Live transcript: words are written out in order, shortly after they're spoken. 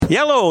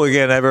Hello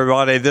again,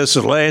 everybody. This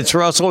is Lance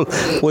Russell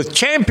with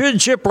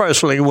Championship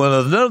Wrestling with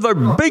another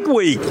big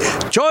week.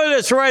 Join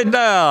us right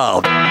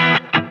now.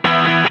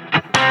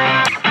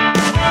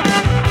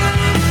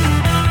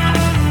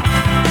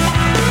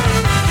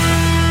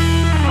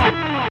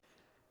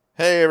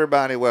 Hey,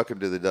 everybody. Welcome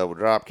to the Double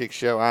Dropkick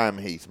Show. I'm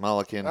Heath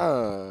Mullican.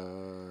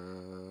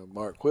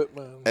 Mark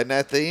Whitman. And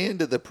at the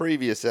end of the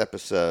previous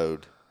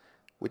episode,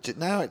 which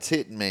now it's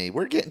hitting me,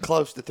 we're getting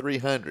close to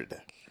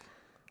 300.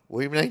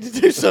 We need to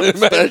do something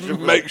special.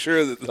 Make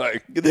sure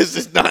that, this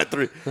is not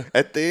 3.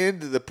 At the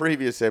end of the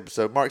previous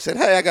episode, Mark said,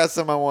 hey, I got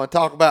something I want to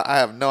talk about. I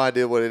have no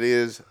idea what it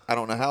is. I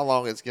don't know how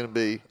long it's going to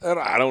be. And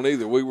I don't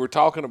either. We were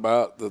talking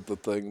about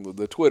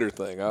the Twitter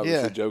thing,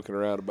 obviously Yeah. joking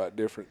around about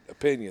different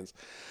opinions.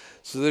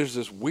 So there's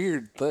this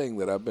weird thing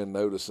that I've been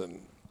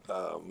noticing,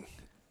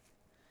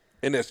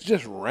 and it's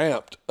just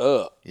ramped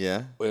up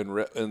Yeah.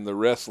 in the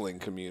wrestling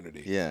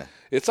community. Yeah.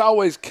 It's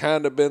always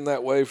kind of been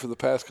that way for the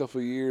past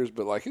couple of years,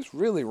 but it's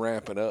really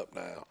ramping up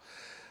now.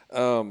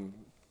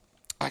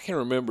 I can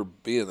remember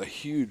being a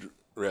huge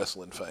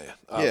wrestling fan,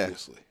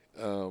 obviously.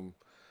 What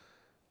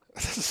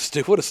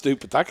a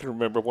stupid. I can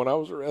remember when I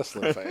was a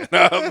wrestling fan.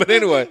 But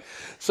anyway,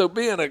 so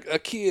being a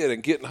kid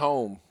and getting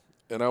home,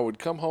 and I would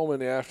come home in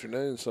the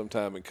afternoon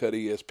sometime and cut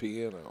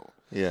ESPN on.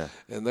 Yeah.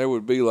 And there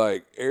would be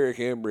Eric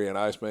Embry and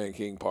Iceman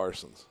King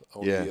Parsons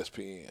on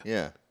ESPN.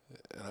 Yeah.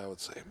 And I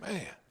would say,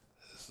 man,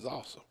 this is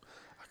awesome.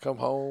 I come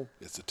home,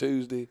 it's a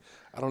Tuesday.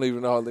 I don't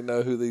even hardly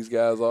know who these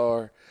guys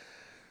are.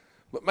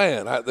 But,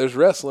 man, there's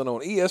wrestling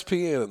on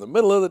ESPN in the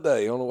middle of the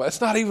day.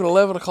 It's not even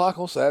 11 o'clock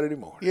on Saturday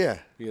morning. Yeah.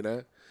 You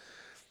know?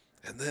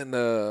 And then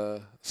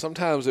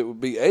sometimes it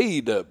would be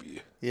AEW.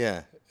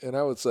 Yeah. And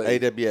I would say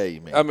AWA,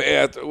 you mean? I mean,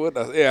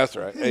 that's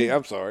right.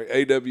 I'm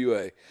sorry,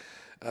 AWA.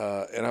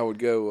 And I would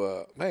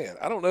go, man,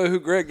 I don't know who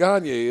Greg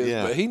Gagne is,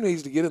 but he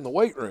needs to get in the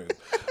weight room.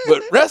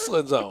 But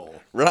wrestling's on.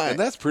 Right. And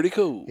that's pretty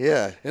cool.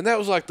 Yeah. And that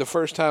was the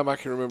first time I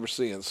can remember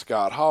seeing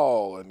Scott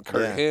Hall and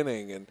Kurt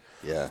Hennig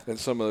and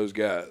some of those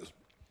guys.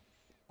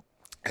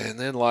 And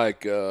then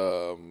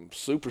superstars,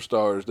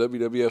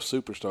 WWF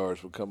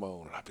superstars would come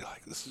on, and I'd be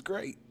like, this is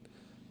great.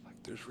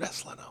 There's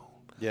wrestling on.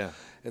 Yeah.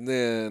 And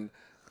then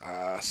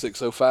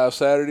 6:05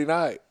 Saturday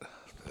night.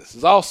 This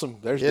is awesome.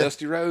 There's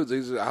Dusty Rhodes.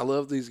 I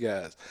love these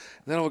guys.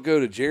 And then I would go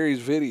to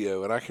Jerry's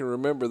Video, and I can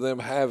remember them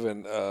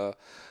having the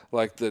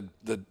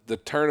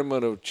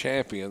Tournament of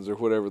Champions or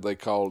whatever they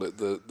called it,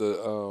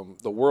 the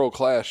world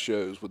class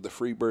shows with the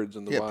Freebirds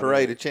and the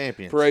Parade of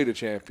Champions. Parade of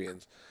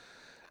Champions,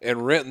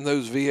 and renting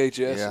those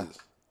VHSs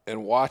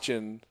and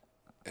watching.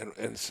 And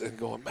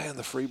going, man,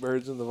 the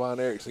Freebirds and the Von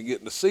Erichs, and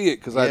getting to see it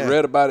because I'd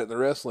read about it in the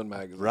wrestling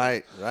magazine.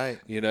 Right.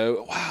 You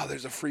know, wow,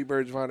 there's a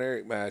Freebirds Von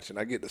Erich match, and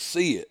I get to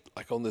see it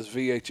on this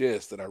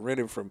VHS that I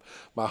rented from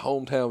my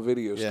hometown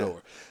video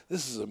store.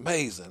 This is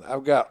amazing.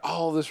 I've got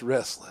all this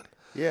wrestling.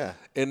 Yeah.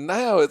 And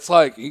now it's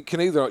you can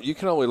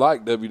only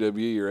like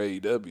WWE or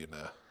AEW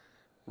now.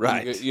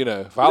 Right. You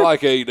know, if I like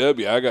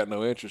AEW, I got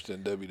no interest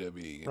in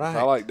WWE. Right. If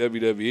I like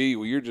WWE,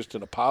 well, you're just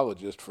an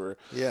apologist for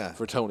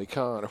Tony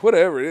Khan or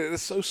whatever.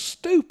 It's so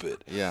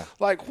stupid. Yeah.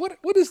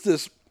 What is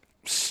this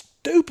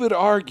stupid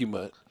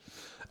argument?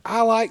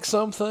 I like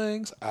some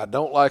things. I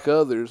don't like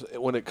others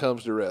when it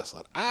comes to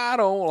wrestling. I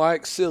don't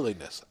like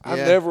silliness. I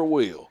never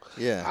will.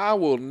 Yeah. I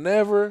will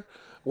never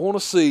want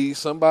to see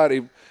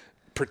somebody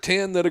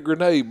pretend that a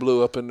grenade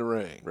blew up in the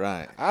ring.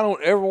 Right. I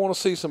don't ever want to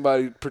see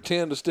somebody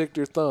pretend to stick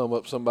their thumb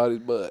up somebody's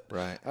butt.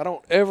 Right. I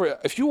don't ever.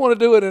 If you want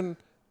to do it in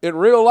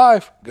real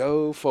life,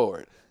 go for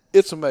it.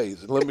 It's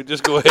amazing. Let me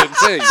just go ahead and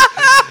tell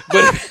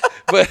you.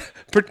 But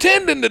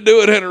pretending to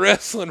do it in a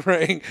wrestling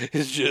ring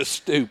is just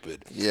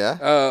stupid.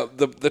 Yeah.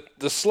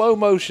 The slow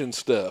motion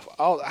stuff.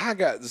 I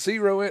got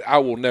zero in. I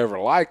will never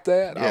like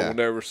that. Yeah. I will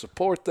never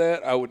support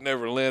that. I would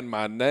never lend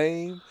my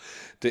name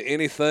to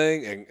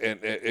anything, and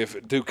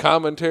if do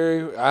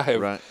commentary, I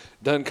have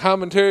done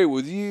commentary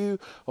with you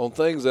on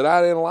things that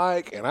I didn't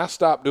like, and I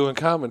stopped doing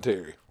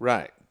commentary.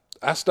 Right.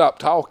 I stopped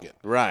talking.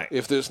 Right.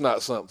 If there's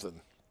not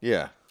something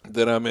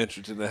that I'm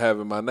interested in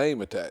having my name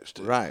attached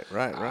to. Right.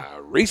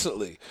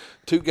 Recently,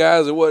 two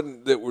guys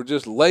that were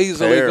just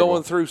lazily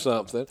going through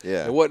something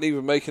and wasn't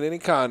even making any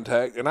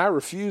contact, and I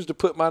refused to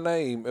put my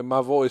name and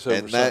my voice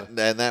over something.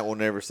 And that will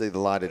never see the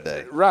light of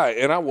day. Right,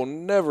 and I will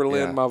never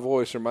lend my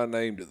voice or my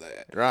name to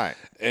that. Right.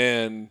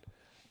 And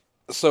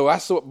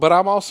but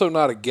I'm also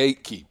not a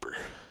gatekeeper.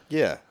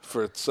 Yeah.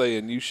 For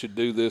saying you should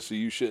do this or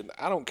you shouldn't.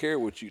 I don't care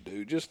what you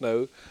do. Just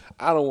know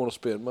I don't want to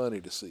spend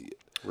money to see it.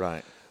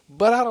 Right.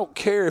 But I don't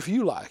care if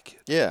you like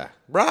it. Yeah.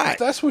 Right. If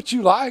that's what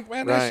you like,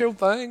 man, that's your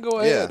thing. Go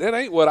ahead. Yeah. It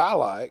ain't what I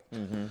like.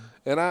 Mm-hmm.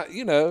 And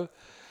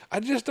I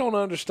just don't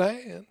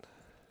understand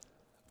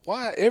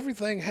why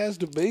everything has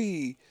to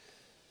be.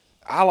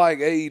 I like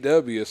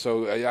AEW,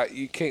 so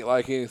you can't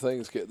like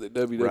anything that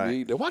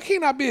WWE does. Why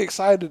can't I be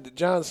excited that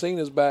John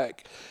Cena's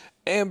back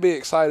and be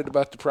excited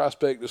about the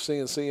prospect of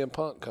seeing CM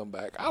Punk come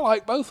back? I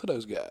like both of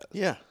those guys.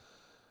 Yeah.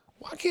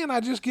 Why can't I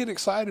just get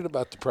excited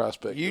about the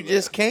prospect? You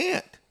just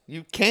can't.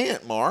 You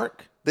can't,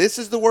 Mark. This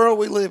is the world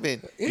we live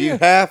in. Yeah. You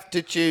have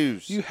to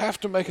choose. You have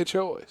to make a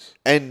choice.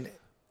 And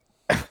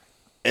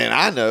And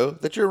I know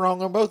that you're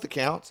wrong on both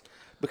accounts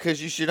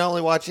because you should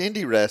only watch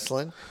indie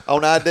wrestling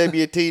on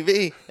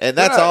IWTV, and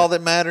that's Right. all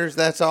that matters.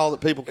 That's all that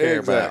people care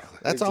about. Exactly.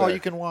 That's all you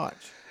can watch.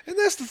 And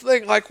that's the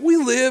thing. Like, we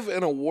live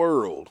in a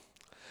world.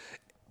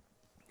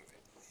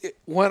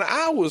 When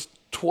I was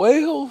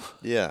 12,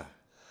 Yeah.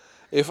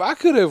 if I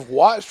could have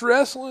watched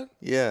wrestling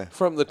Yeah.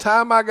 from the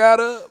time I got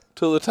up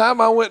till the time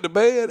I went to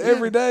bed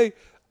every day,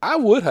 I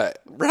would have.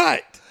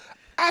 Right.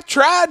 I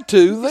tried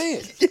to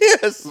then.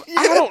 Yes.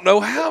 I don't know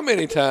how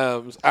many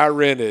times I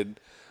rented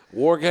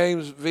War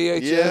Games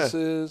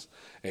VHSs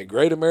and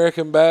Great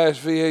American Bash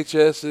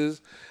VHSs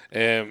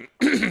and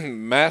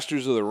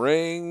Masters of the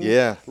Ring.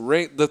 Yeah.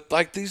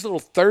 Like these little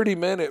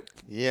 30-minute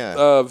Yeah.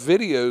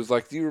 videos.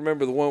 Like, do you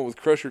remember the one with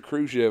Crusher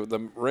Khrushchev, the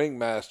Ring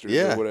Masters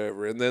Yeah. or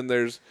whatever? And then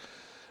there's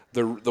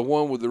the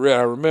one with the red.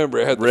 I remember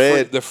it had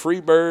Red. the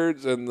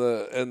Freebirds and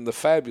the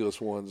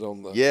Fabulous ones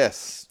on the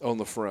Yes. on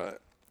the front.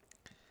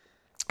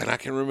 And I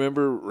can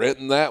remember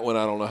renting that one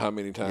I don't know how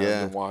many times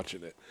Yeah. and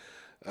watching it.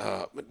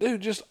 But,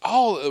 dude, just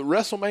all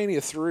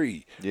WrestleMania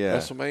 3, Yeah.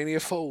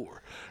 WrestleMania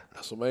 4,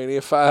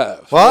 WrestleMania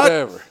 5, What?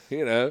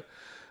 whatever,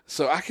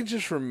 So I can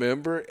just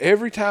remember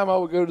every time I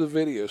would go to the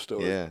video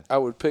store, Yeah. I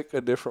would pick a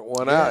different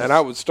one out. Yes. And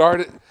I would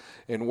start it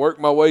and work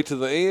my way to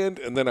the end,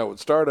 and then I would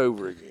start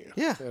over again.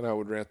 Yeah. And I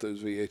would rent those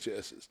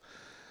VHSs.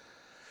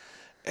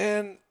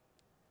 And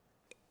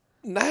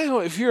now,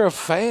 if you're a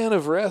fan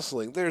of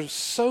wrestling, there's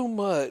so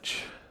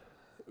much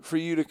for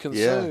you to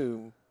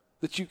consume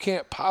that you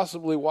can't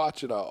possibly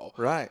watch it all.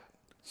 Right.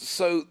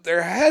 So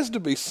there has to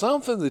be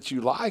something that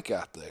you like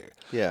out there.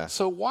 Yeah.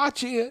 So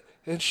watch it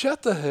and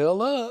shut the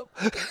hell up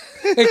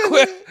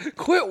and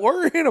quit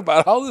worrying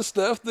about all this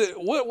stuff that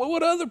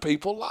what other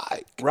people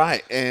like.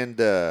 Right. And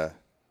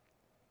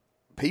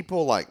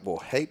people will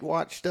hate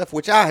watch stuff,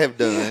 which I have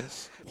done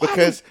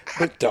because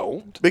I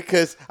don't.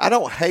 because I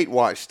don't hate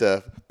watch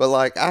stuff,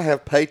 but I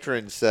have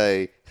patrons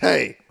say,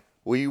 "Hey,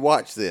 will you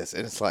watch this?"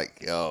 And it's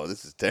like, "Oh,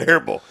 this is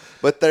terrible."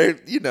 But they're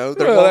wanting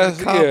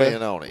to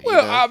comment on it.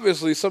 Well,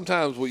 obviously,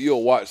 sometimes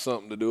you'll watch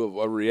something to do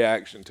a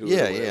reaction to it. Yeah,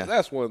 or whatever. yeah.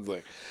 That's one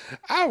thing.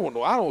 I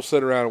don't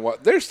sit around and watch.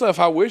 There's stuff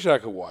I wish I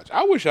could watch.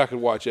 I wish I could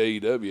watch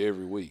AEW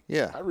every week.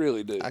 Yeah. I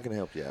really do. I can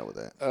help you out with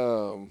that.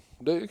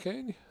 Do you?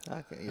 Can you?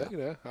 I can.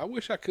 Yeah. I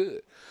wish I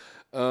could.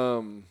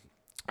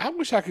 I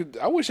wish I could.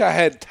 I wish I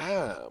had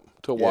time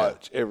to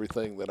watch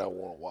everything that I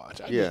want to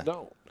watch. I just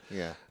don't.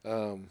 Yeah.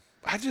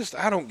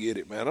 I don't get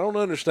it, man. I don't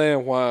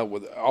understand why,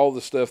 with all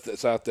the stuff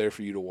that's out there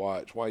for you to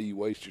watch, why you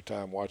waste your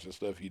time watching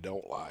stuff you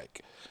don't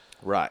like,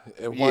 Right.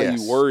 and why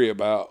you worry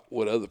about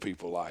what other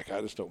people like.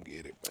 I just don't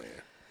get it, man.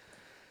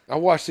 I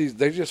watch these;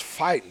 they're just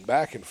fighting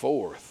back and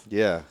forth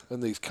Yeah.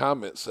 in these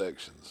comment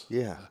sections.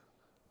 Yeah.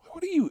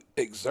 What are you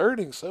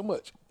exerting so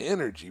much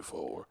energy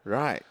for?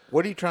 Right.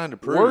 What are you trying to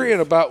prove? Worrying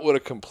about what a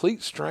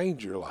complete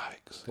stranger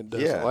likes and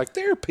doesn't Yeah. like.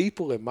 There are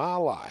people in my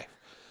life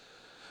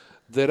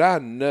that I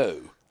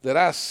know, that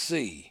I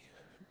see,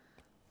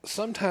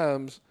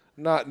 sometimes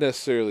not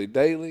necessarily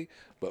daily,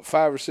 but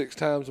 5 or 6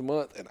 times a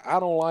month, and I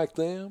don't like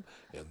them,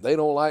 and they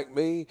don't like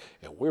me,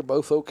 and we're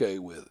both okay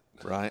with it.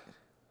 Right.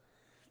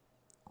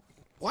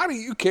 Why do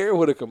you care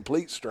what a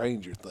complete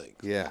stranger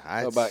thinks Yeah.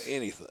 about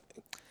anything?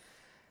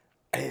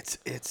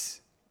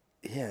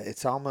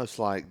 It's almost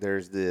like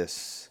there's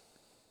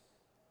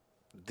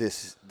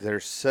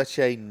there's such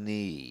a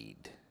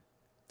need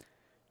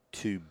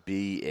to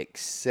be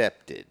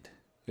accepted,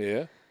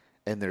 Yeah.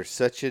 and there's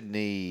such a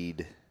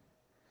need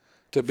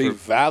To be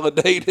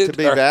validated. to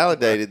be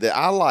validated that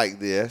I like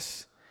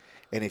this,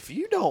 and if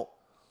you don't,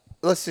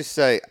 let's just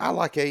say I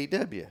like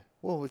AEW.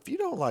 Well, if you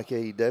don't like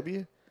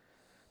AEW,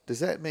 does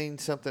that mean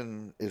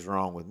something is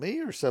wrong with me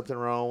or something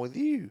wrong with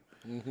you?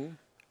 Mm-hmm.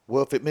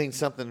 Well, if it means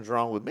something's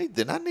wrong with me,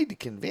 then I need to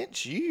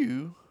convince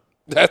you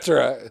That's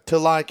right. to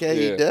like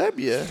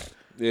AEW.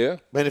 Yeah.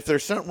 But if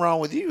there's something wrong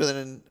with you,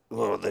 then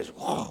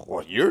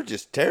you're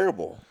just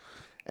terrible.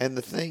 And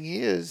the thing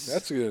is,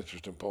 That's an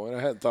interesting point. I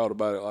hadn't thought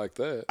about it like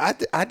that.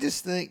 I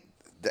just think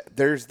that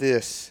there's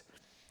this.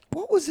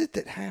 What was it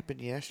that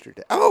happened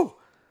yesterday? Oh,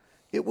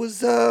 it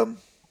was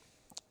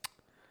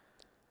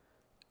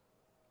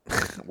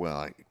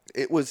well,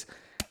 it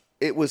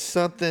was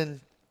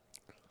something.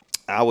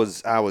 I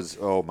was.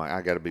 Oh my!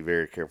 I got to be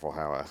very careful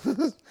how I.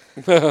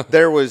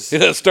 There was.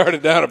 It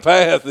started down a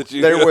path that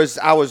you. There was.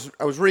 I was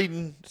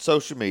reading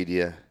social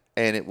media,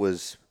 and it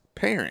was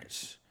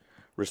parents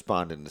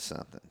responding to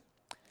something,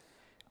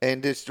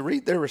 and just to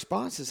read their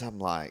responses, I'm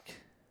like,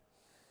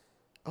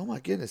 oh my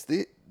goodness,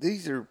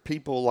 these are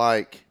people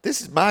like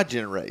this is my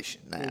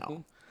generation now.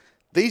 Mm-hmm.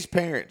 These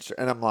parents,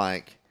 and I'm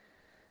like,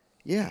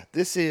 yeah,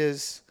 this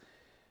is.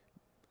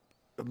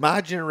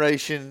 My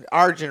generation,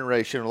 our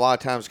generation, a lot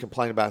of times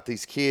complain about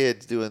these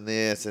kids doing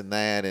this and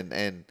that,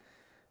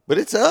 but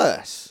it's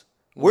us.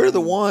 We're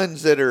the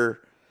ones that are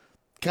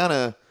kind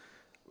of.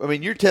 I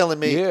mean, you're telling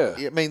me. Yeah.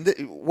 I mean,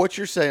 what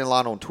you're saying a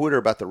lot on Twitter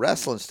about the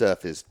wrestling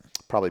stuff is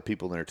probably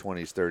people in their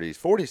 20s, 30s,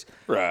 40s.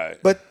 Right.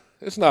 But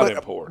it's not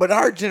important. But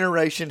our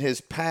generation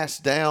has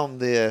passed down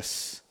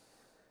this.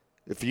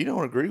 If you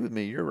don't agree with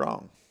me, you're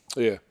wrong.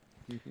 Yeah.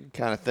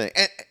 Kind of thing.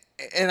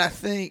 And I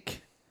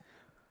think,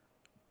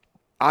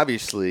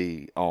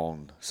 obviously,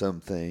 on some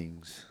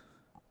things,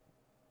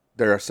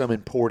 there are some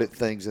important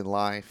things in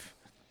life.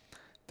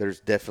 There's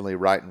definitely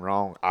right and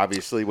wrong.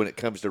 Obviously, when it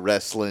comes to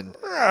wrestling,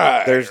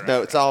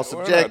 it's all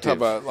subjective. We're not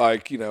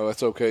talking about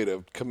it's okay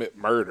to commit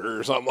murder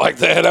or something like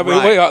that. I mean,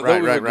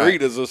 Right, we've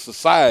agreed as a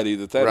society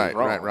that is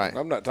wrong. Right.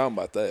 I'm not talking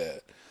about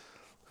that.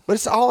 But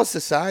it's all a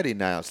society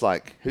now. It's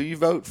like who you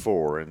vote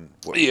for and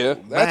That's a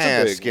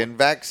mask big one. and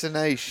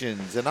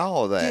vaccinations and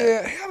all of that.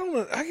 Yeah, I don't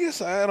know. I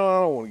guess I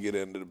don't want to get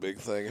into the big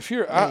thing. If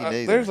you're,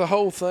 there's a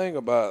whole thing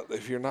about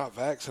if you're not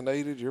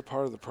vaccinated, you're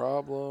part of the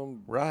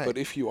problem. Right. But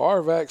if you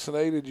are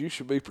vaccinated, you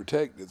should be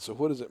protected. So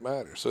what does it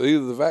matter? So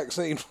either the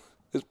vaccine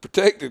is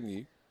protecting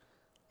you,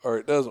 or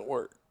it doesn't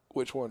work.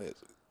 Which one is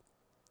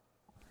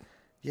it?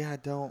 Yeah, I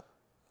don't.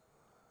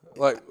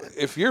 Like,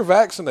 if you're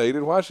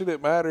vaccinated, why should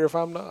it matter if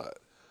I'm not?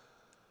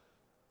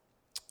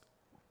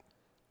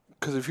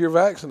 Because if you're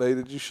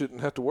vaccinated, you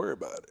shouldn't have to worry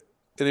about it.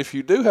 And if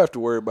you do have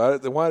to worry about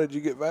it, then why did you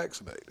get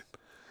vaccinated?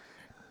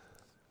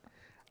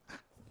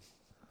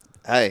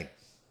 Hey,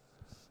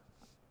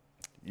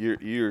 you.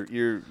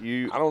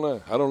 I don't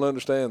know. I don't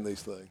understand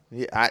these things.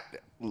 Yeah,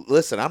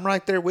 listen. I'm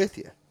right there with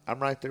you.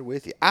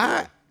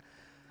 I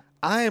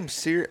am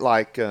serious.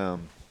 Like,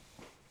 I'm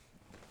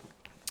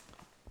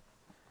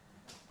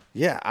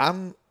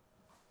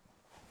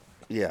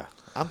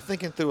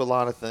thinking through a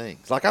lot of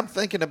things. Like, I'm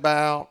thinking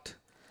about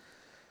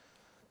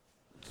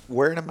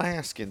wearing a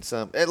mask in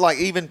like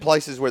even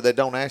places where they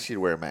don't ask you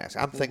to wear a mask.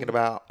 I'm thinking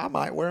about I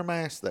might wear a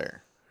mask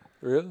there.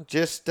 Really?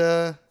 Just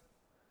I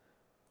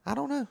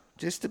don't know.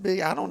 Just to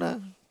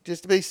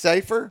be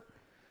safer,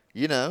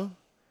 you know.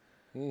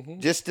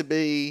 Just to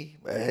be,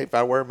 hey, if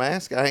I wear a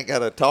mask, I ain't got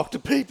to talk to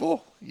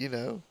people, you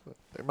know.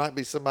 There might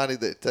be somebody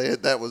that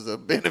said that was a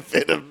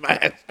benefit of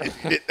mask.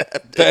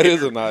 That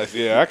is a nice,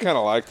 I kind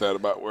of like that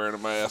about wearing a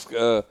mask. I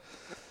don't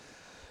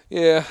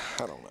know,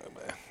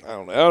 man. I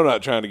don't know. I'm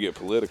not trying to get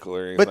political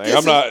or anything.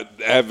 I'm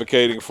not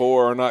advocating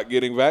for or not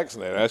getting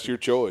vaccinated. That's your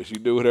choice. You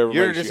do whatever makes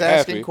you happy. You're just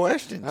asking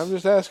questions. I'm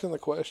just asking the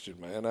question,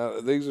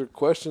 man. These are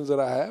questions that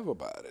I have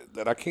about it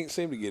that I can't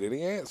seem to get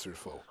any answers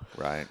for.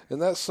 Right.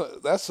 And that's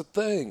the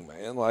thing,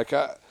 man. Like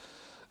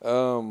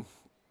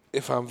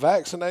if I'm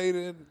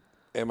vaccinated,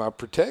 am I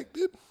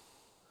protected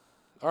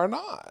or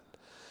not?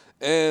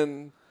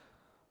 And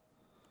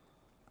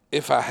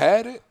if I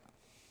had it,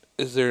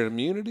 is there an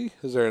immunity?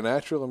 Is there a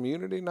natural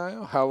immunity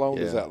now? How long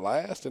does that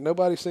last? And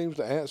nobody seems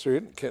to answer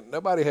it.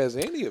 Nobody has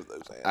any of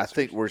those answers. I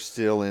think we're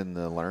still in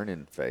the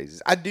learning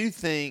phases. I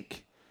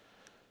think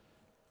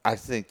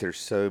there's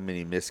so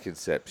many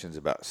misconceptions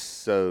about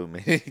so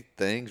many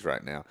things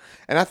right now.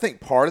 And I think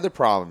part of the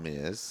problem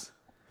is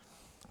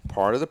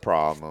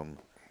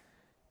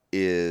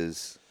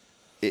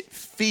it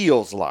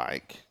feels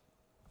like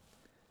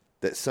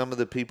that some of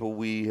the people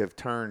we have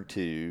turned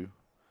to,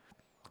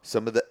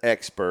 some of the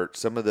experts,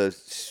 some of the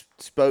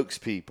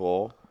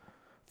spokespeople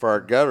for our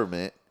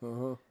government,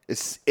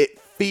 it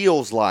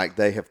feels like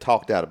they have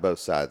talked out of both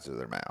sides of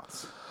their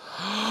mouths.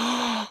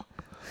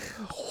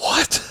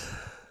 What?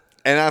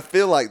 And I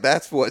feel like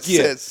that's what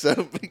says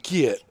something.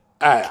 Get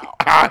out.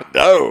 I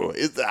know.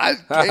 I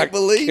can't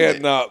believe it. I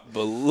cannot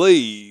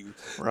believe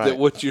that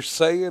what you're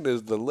saying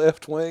is the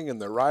left wing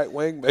and the right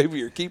wing. Maybe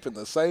you're keeping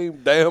the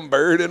same damn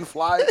bird in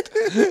flight.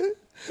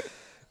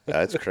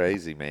 That's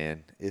crazy,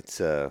 man. It's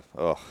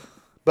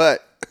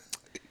but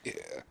yeah.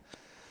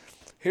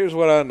 Here's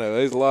what I know: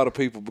 there's a lot of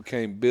people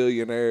became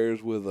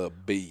billionaires with a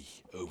B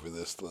over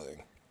this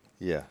thing.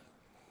 Yeah.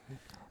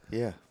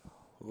 A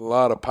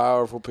lot of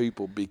powerful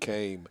people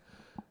became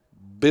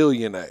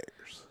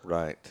billionaires.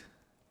 Right.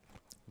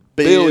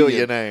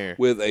 Billionaire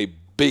with a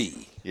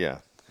B. Yeah.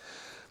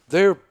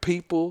 There are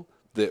people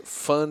that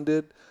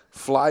funded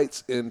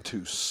flights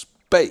into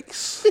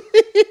space.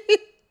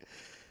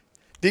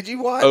 Did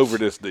you watch over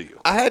this deal?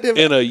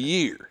 In a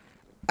year.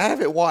 I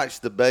haven't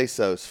watched the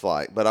Bezos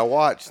flight, but I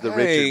watched the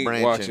Richard Branson. I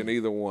ain't watching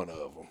either one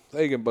of them.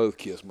 They can both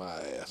kiss my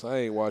ass. I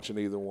ain't watching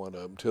either one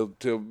of them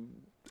till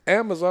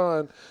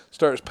Amazon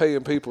starts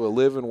paying people a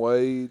living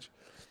wage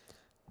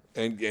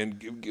and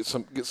get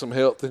some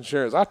health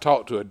insurance. I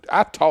talked to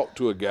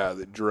a guy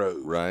that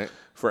drove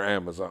for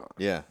Amazon.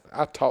 Yeah,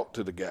 I talked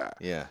to the guy.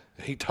 Yeah,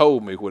 he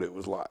told me what it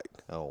was like.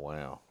 Oh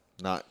wow,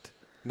 not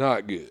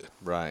good.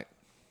 Right.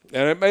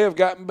 And it may have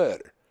gotten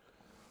better.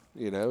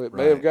 You know, it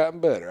may have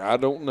gotten better. I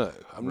don't know.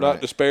 I'm not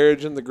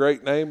disparaging the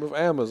great name of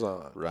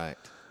Amazon. Right.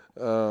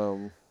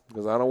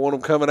 Because I don't want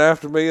them coming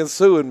after me and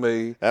suing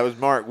me. That was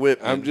Mark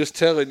Whitman. I'm just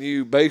telling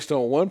you, based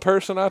on one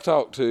person I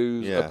talked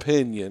to's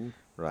opinion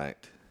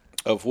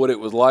of what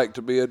it was like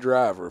to be a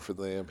driver for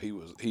them,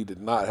 he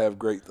did not have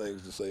great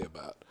things to say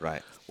about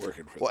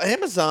working for them. Well,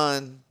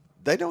 Amazon,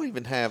 they don't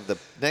even have the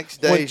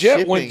next day when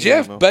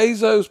Jeff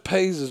Bezos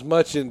pays as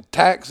much in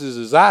taxes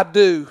as I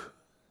do,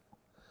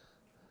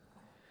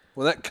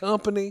 when that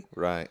company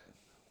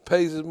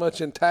pays as much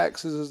in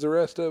taxes as the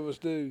rest of us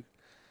do,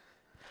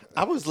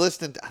 I was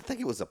listening to, I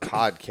think it was a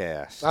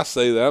podcast. I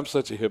say that I'm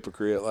such a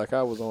hypocrite. Like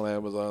I was on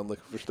Amazon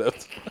looking for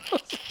stuff.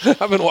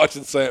 I've been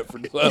watching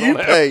Sanford and Son You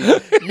on paid.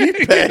 You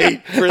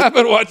paid for. I've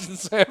been watching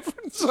Sanford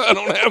and Son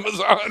on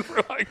Amazon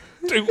for like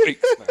 2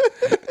 weeks now.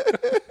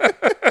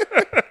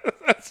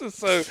 That's just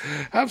so.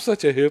 I'm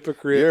such a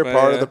hypocrite. You're man.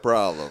 part of the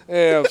problem.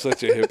 Yeah, I'm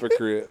such a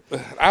hypocrite.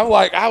 I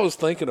was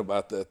thinking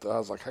about that though. I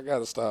was like, I got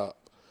to stop.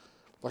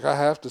 Like I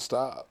have to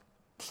stop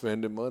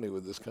spending money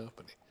with this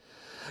company.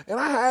 And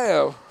I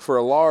have, for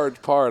a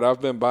large part,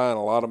 I've been buying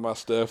a lot of my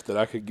stuff that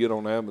I could get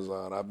on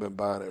Amazon. I've been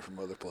buying it from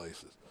other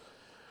places.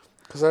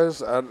 Because I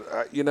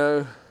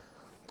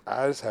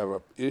just have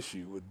an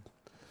issue with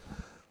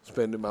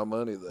spending my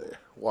money there,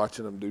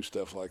 watching them do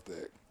stuff like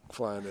that,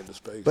 flying into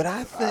space. But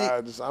I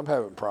think I'm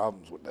having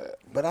problems with that.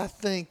 But I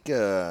think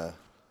I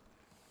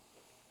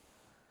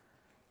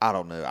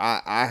don't know.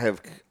 I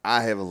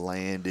have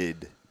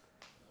landed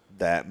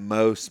that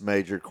most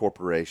major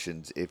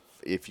corporations,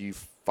 if you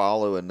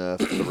follow enough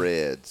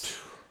threads,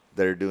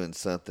 they're doing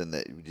something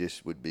that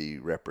just would be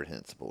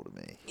reprehensible to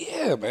me.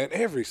 Yeah, man,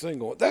 every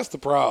single one. That's the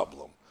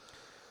problem.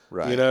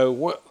 Right. You know,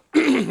 what?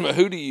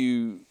 Who do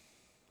you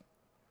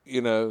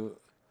know,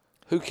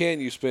 who can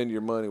you spend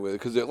your money with?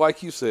 Because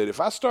like you said, if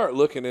I start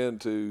looking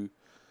into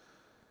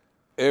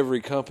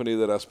every company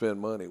that I spend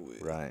money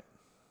with, Right.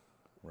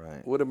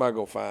 what am I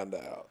going to find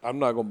out? I'm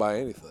not going to buy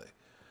anything.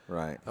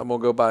 Right. I'm going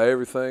to go buy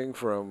everything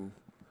from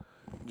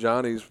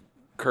Johnny's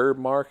Curb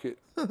Market,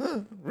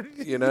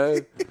 you know,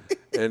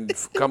 and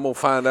I'm going to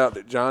find out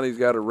that Johnny's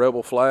got a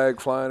rebel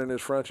flag flying in his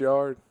front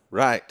yard.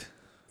 Right.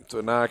 So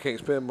now I can't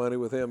spend money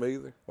with him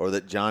either. Or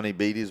that Johnny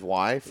beat his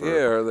wife.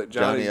 Or that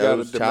Johnny got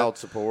owes child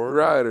support.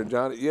 Right, or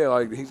Johnny,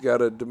 like he's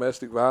got a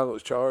domestic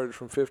violence charge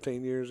from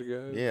 15 years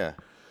ago. Yeah.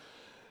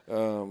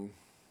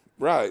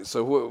 Right.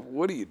 So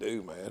what do you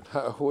do, man?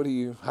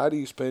 How do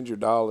you spend your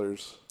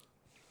dollars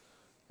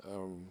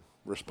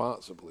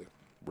responsibly?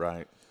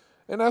 Right.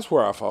 And that's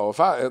where I fall.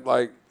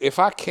 If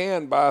I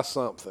can buy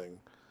something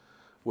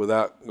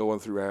without going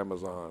through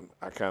Amazon,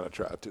 I kind of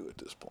try to at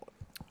this point.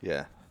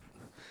 Yeah.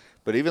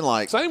 But even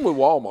like Same with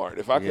Walmart.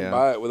 If I can Yeah.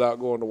 buy it without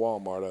going to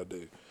Walmart, I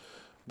do.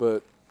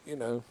 But, you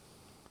know,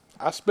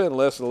 I spend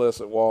less and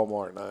less at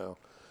Walmart now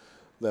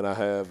than I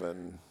have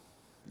in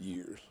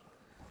years.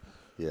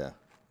 Yeah.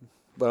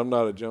 But I'm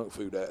not a junk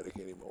food addict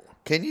anymore.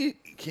 Can you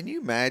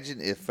imagine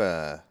if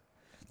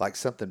like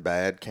something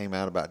bad came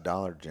out about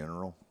Dollar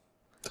General?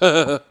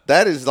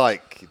 That is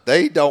like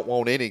they don't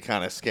want any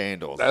kind of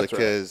scandals. That's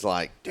because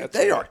like dude, That's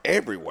they right. are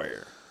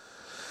everywhere.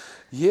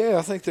 Yeah,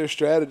 I think their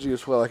strategy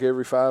is like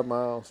every 5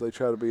 miles. They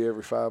try to be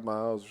every 5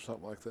 miles or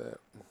something like that.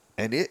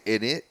 And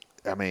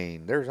I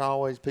mean, there's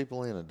always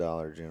people in a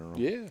Dollar General.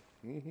 Yeah.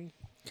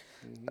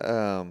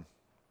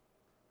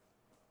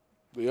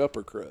 The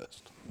upper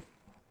crust.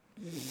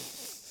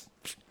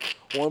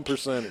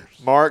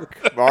 1%ers. Mark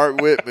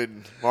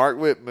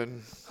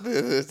Whitman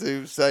is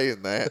who's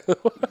saying that.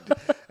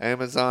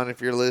 Amazon, if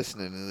you're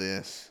listening to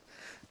this.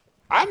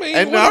 I mean,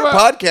 And our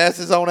podcast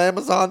is on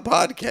Amazon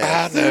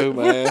Podcast. I know,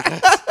 man.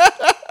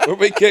 We'll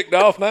be kicked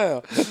off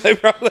now. They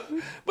probably,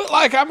 but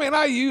like, I mean,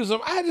 I use them.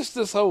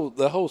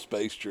 The whole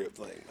space trip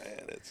thing,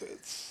 man.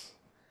 It's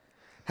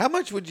How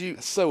much would you?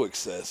 so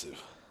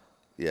excessive.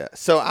 Yeah.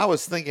 So I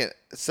was thinking.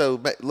 So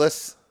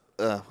let's.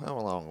 How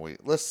long are we?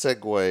 Let's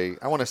segue.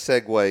 I want to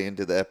segue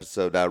into the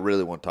episode I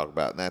really want to talk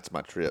about, and that's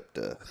my trip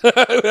to.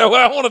 Well,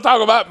 I want to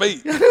talk about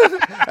me.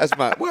 That's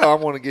my. Well, I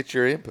want to get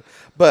your input.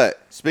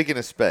 But speaking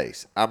of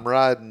space, I'm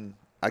riding.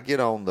 I get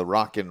on the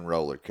Rockin'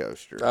 Roller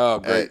Coaster. Oh,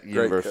 great, at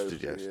Universal coaster,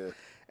 Studios, yeah.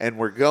 and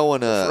we're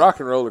going up. Rock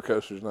and Roller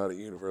Coaster is not at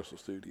Universal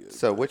Studios.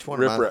 So which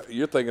one? Am I?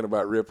 You're thinking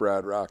about Rip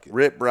Ride Rocket.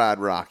 Rip Ride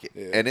Rocket,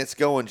 Yeah. and it's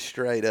going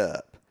straight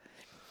up.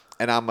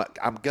 And I'm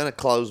gonna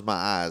close my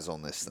eyes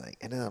on this thing,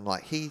 and then I'm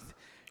like, Heath,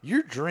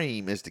 your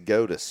dream is to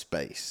go to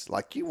space.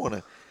 Like you want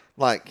to,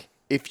 like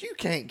if you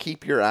can't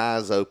keep your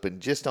eyes open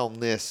just on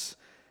this,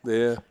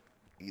 Yeah.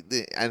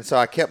 and so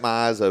I kept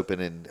my eyes open,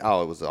 and it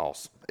was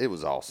awesome. It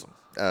was awesome.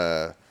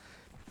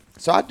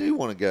 So I do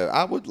want to go.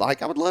 I would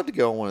love to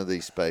go on one of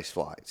these space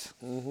flights.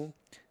 Mm-hmm.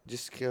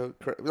 Just go.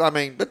 I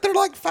mean, but they're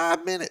like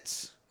 5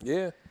 minutes.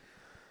 Yeah.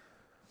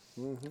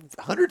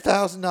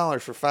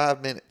 $100,000 for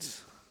 5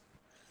 minutes.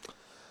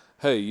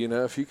 Hey, you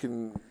know, if you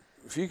can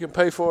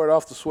pay for it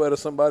off the sweat of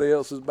somebody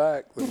else's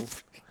back, then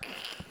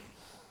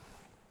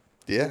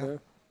Yeah. you know.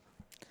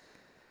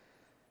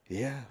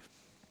 Yeah.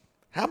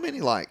 How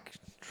many like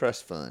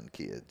trust fund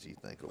kids you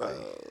think will be?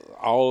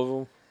 All of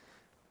them.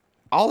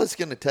 All it's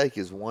going to take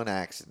is one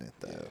accident,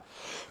 though.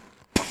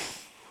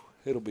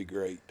 It'll be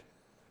great.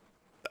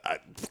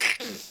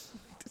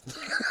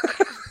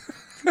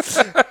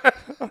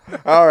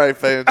 All right,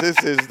 fans.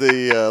 This is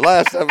the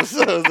last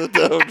episode of the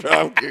Dome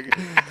Dropkick.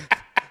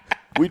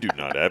 We do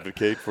not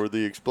advocate for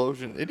the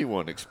explosion.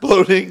 Anyone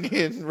exploding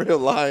in real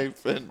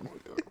life, and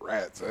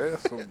Rats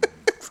ass. Some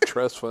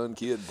trust fund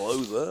kid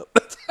blows up.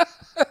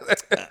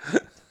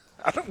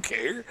 I don't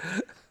care.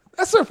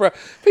 That's their problem.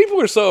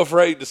 People are so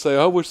afraid to say,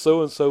 I wish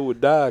so and so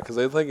would die because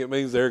they think it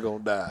means they're going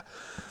to die.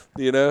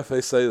 You know, if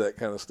they say that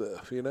kind of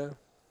stuff, you know?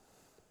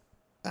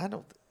 I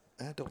don't.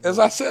 As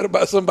I said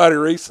about somebody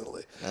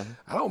recently,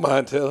 I don't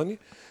mind telling you.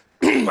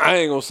 I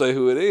ain't gonna say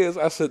who it is.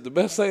 I said the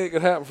best thing that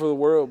could happen for the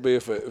world would be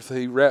if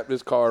he wrapped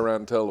his car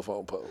around a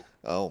telephone pole.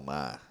 Oh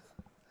my.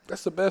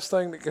 That's the best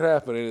thing that could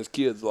happen in his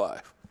kid's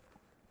life.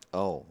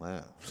 Oh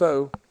man.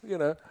 So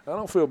I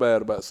don't feel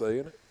bad about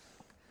saying it.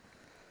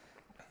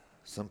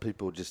 Some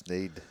people just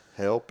need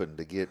help, and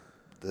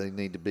they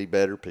need to be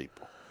better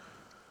people.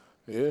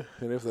 Yeah,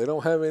 and if they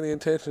don't have any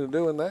intention of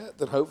doing that,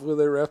 then hopefully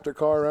they wrap their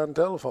car around a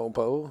telephone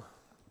pole.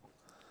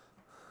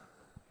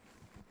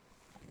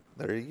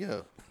 There you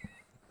go.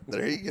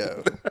 There you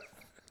go.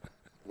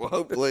 Well,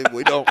 hopefully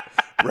we don't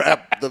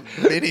wrap the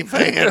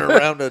minivan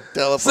around a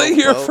telephone See,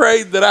 you're pole.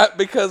 afraid that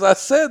because I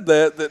said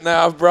that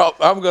now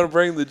I'm going to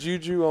bring the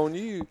juju on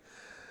you,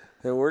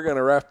 and we're going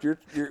to wrap your.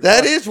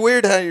 That is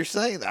weird how you're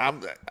saying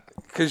that.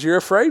 Because you're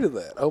afraid of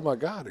that. Oh my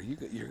God,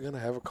 you're going to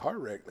have a car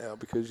wreck now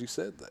because you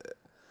said that.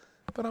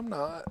 But I'm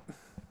not.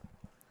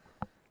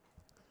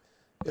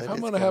 If I'm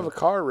going to have a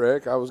car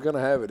wreck, I was going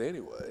to have it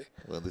anyway.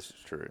 Well, this is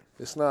true.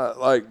 It's not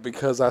like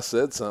because I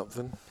said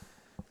something.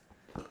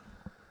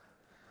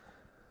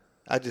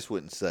 I just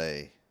wouldn't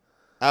say.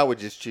 I would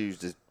just choose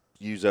to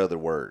use other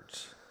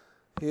words.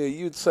 Yeah,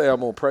 you'd say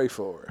I'm going to pray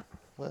for her.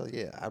 Well,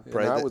 yeah, I And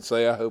pray. I would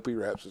say I hope he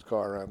wraps his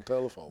car around a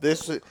telephone.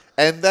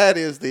 And that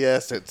is the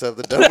essence of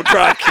the Double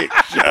Dry Kick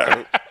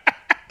Show.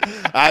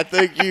 I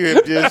think you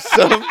have just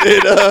summed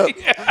it up.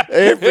 Yeah,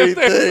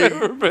 Everything.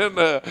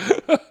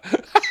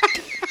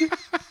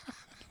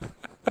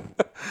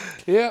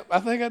 Yeah, I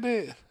think I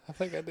did.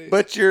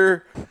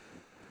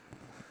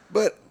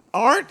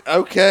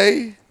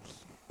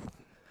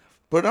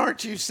 But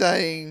aren't you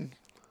saying,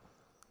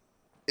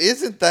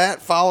 isn't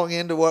that falling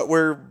into what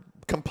we're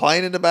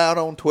complaining about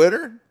on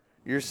Twitter?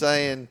 You're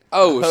saying,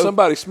 if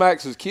somebody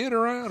smacks his kid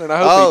around and I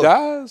hope he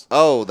dies?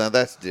 Oh, now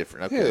that's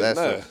different.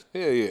 Okay,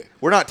 Yeah,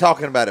 We're not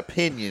talking about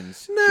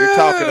opinions. You're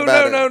talking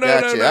about no,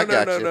 gotcha, no, I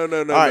got you. no,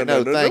 All right,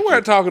 no. Thank We're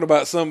you. talking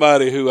about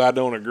somebody who I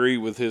don't agree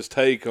with his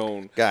take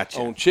on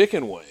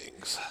chicken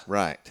wings.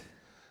 Right.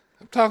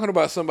 I'm talking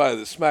about somebody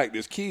that smacked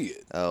his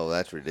kid. Oh,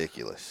 that's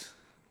ridiculous.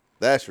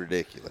 That's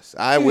ridiculous.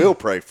 I will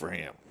pray for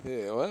him.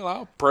 Yeah, well,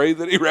 I'll pray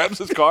that he wraps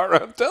his car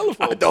around a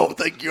telephone. I don't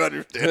think you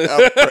understand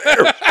how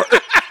prayer works.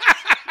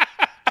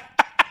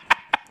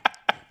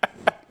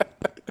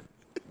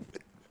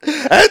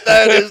 And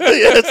that is the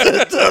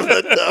essence of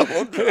the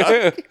Double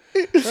Dry.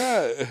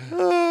 Right.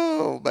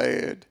 Oh,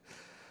 man.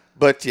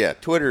 But, yeah,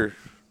 Twitter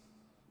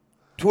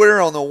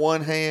on the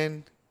one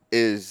hand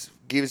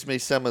gives me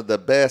some of the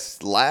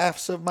best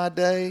laughs of my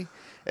day.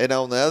 And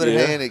on the other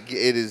hand, it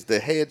is the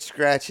head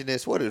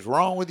scratchiness. What is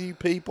wrong with you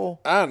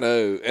people? I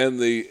know. And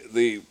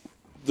the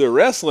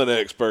wrestling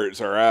experts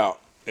are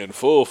out in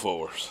full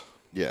force.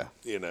 Yeah.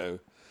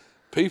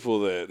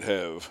 People that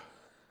have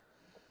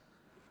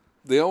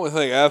the only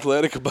thing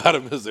athletic about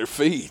them is their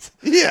feet.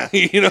 Yeah.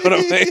 You know what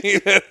I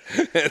mean?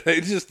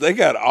 And they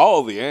got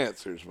all the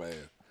answers, man.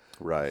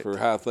 Right. For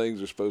how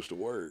things are supposed to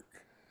work.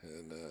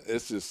 And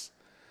it's just,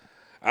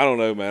 I don't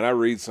know, man. I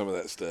read some of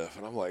that stuff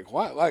and I'm like,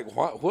 what do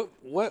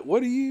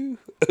you,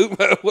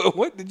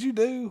 what did you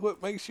do?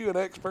 What makes you an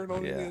expert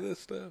on any of this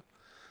stuff?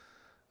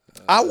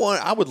 I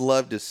would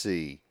love to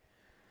see.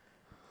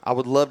 I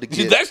would love to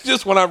get. That's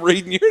just when I'm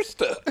reading your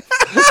stuff.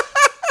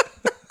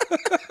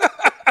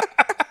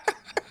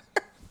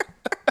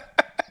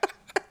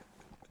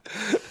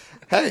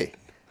 Hey,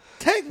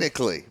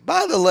 technically,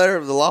 by the letter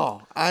of the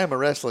law, I am a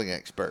wrestling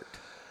expert.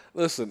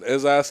 Listen,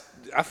 as I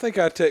think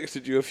I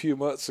texted you a few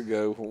months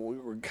ago when we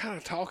were kind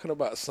of talking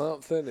about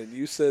something, and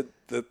you said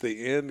that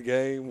the end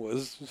game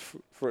was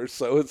for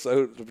so and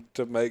so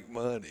to make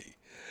money,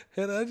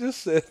 and I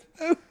just said,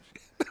 no.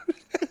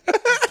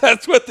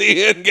 That's what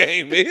the end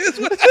game is.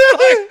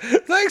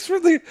 Thanks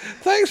for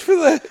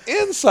the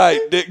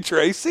insight, Dick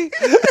Tracy.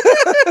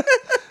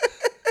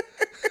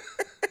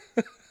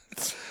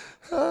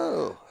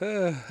 Oh.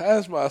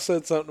 I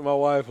said something to my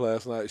wife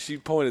last night. She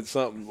pointed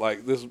something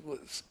like this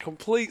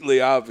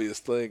completely obvious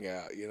thing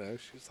out. She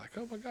was like,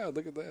 "Oh my God,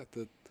 look at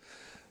that!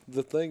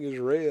 The thing is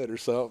red or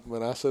something."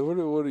 And I said, "What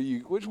are you?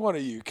 Which one are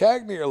you,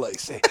 Cagney or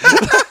Lacey?"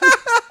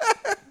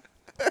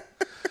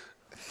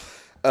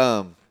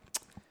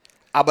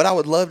 But I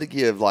would love to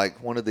give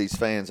like one of these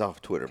fans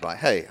off Twitter, like,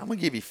 "Hey, I'm gonna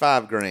give you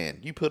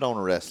 $5,000. You put on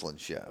a wrestling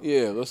show."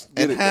 Yeah, let's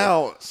get and it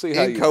how see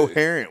how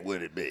incoherent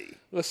would it be?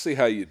 Let's see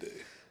how you do.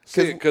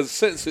 Because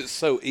since it's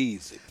so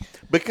easy.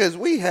 Because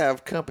we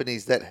have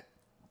companies that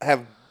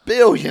have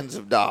billions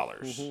of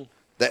dollars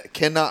that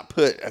cannot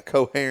put a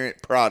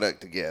coherent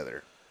product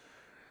together.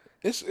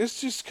 It's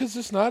just because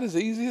it's not as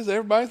easy as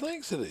everybody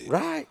thinks it is.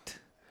 Right.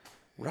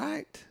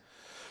 I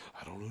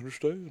don't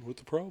understand what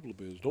the problem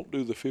is. Don't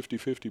do the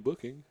 50-50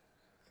 booking.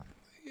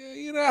 Yeah,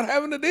 you're not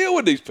having to deal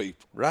with these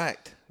people.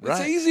 Right.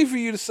 It's easy for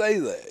you to say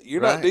that.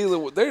 You're not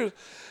dealing with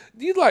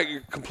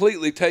you're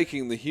completely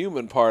taking the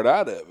human part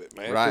out of it,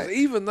 man. Right. Because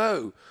even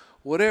though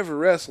whatever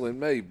wrestling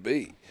may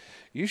be,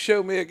 you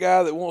show me a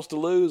guy that wants to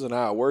lose and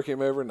I'll work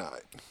him every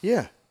night.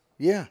 Yeah.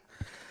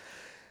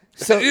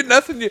 So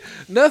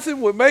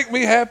nothing would make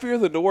me happier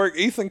than to work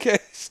Ethan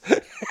Case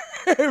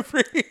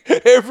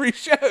every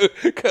show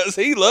because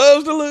he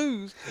loves to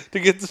lose to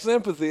get the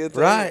sympathy at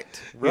the end,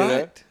 you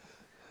know?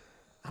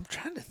 I'm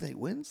trying to think.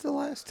 When's the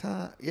last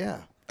time?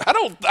 Yeah.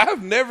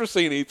 I've never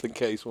seen Ethan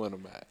Case win a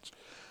match.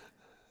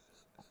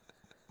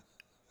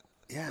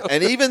 Yeah.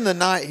 And even the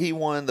night he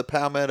won the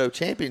Palmetto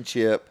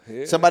Championship,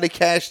 somebody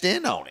cashed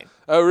in on him.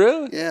 Oh,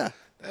 really? Yeah.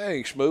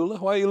 Dang, Shmoola,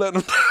 why you letting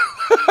him?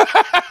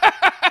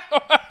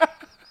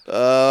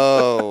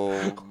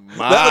 Oh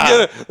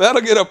my!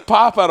 That'll get a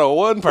pop out of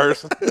one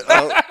person.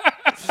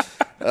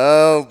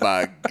 Oh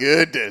my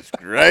goodness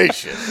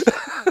gracious!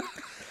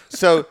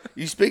 So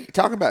you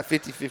talking about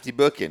 50-50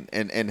 booking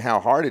and how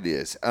hard it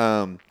is.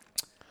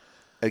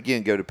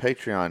 Again, go to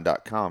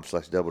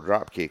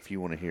patreon.com/doubledropkick if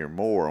you want to hear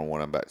more on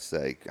what I'm about to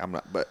say.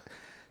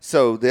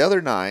 So the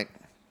other night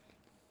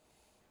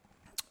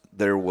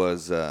there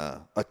was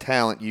a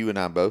talent you and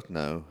I both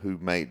know who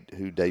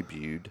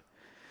debuted,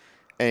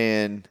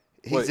 and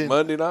he's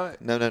Monday night?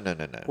 No.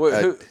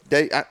 Wait,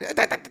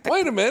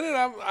 wait a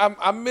minute,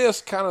 I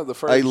missed kind of the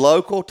first. A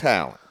local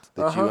talent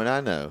that you and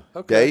I know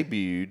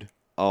debuted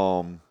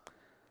on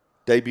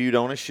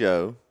a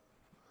show,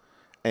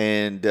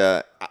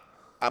 and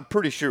I'm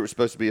pretty sure it was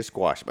supposed to be a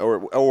squash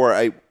or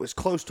it was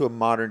close to a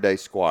modern day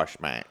squash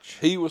match.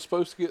 He was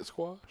supposed to get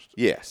squashed?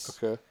 Yes.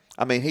 Okay.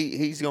 I mean,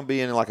 he's going to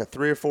be in like a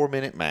 3 or 4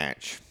 minute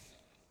match,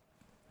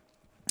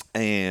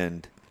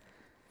 and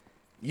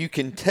you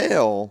can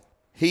tell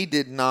he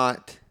did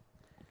not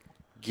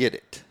get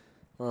it.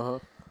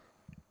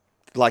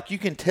 Like you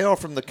can tell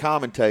from the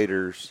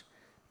commentators,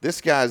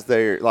 this guy's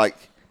there. Like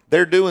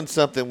they're doing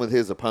something with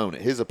his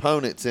opponent. His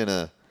opponent's in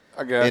an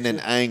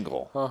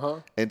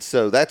angle, and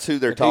so that's who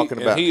they're talking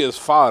about. And he is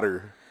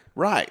fodder,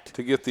 right,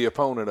 to get the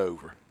opponent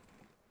over.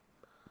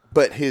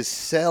 But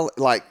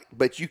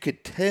but you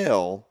could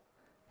tell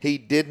he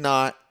did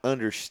not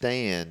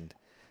understand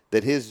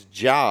that his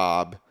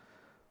job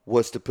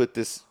was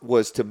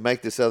to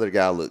make this other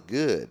guy look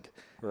good,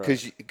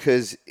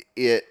 because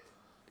he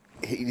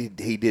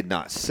did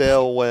not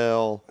sell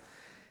well.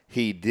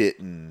 He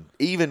didn't,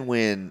 even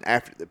when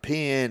after the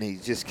pin,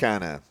 he's just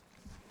kind of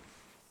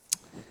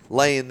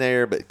laying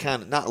there, but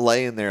kind of not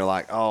laying there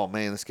like, oh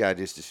man, this guy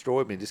just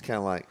destroyed me. Just kind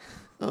of like,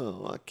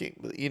 oh, I can't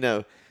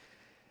believe,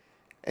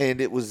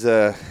 And it was,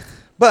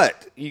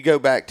 but you go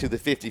back to the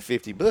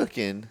 50-50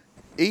 booking,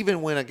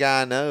 even when a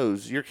guy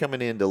knows you're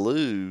coming in to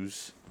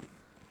lose,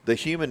 the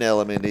human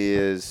element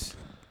is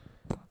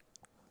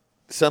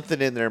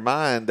something in their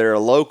mind. They're a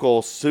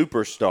local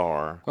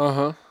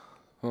superstar.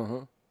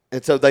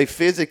 And so they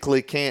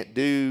physically can't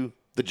do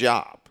the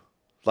job.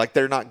 Like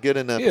they're not good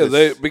enough.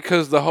 Yeah,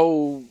 because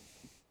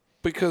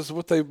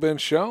what they've been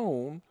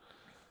shown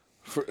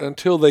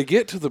until they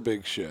get to the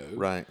big show,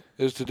 right,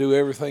 is to do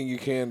everything you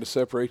can to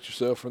separate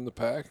yourself from the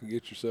pack and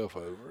get yourself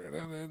over. And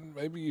then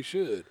maybe you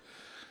should.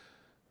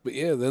 But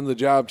yeah, then the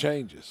job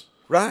changes.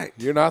 Right.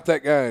 You're not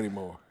that guy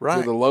anymore. Right.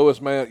 You're the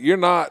lowest man. You're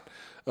not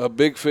a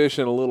big fish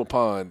in a little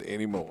pond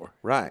anymore.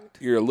 Right.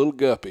 You're a little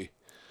guppy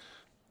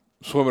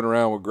swimming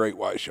around with great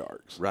white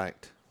sharks.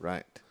 Right.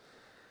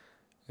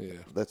 Yeah.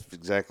 That's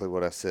exactly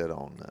what I said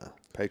on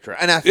Patreon.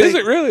 And I think, is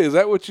it really? Is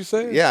that what you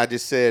said? Yeah, I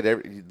just said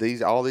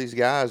all these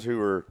guys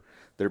who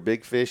they're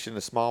big fish in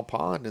a small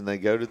pond, and they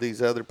go to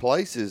these other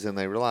places and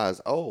they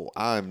realize, oh,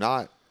 I'm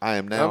now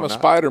I'm a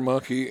spider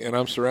monkey, and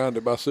I'm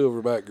surrounded by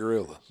silverback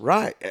gorillas.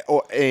 Right.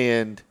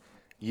 And,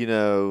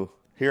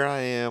 here I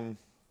am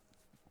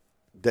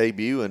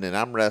debuting, and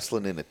I'm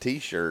wrestling in a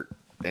T-shirt,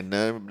 and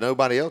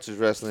nobody else is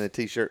wrestling in a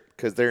T-shirt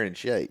because they're in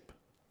shape.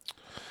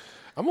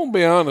 I'm going to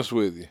be honest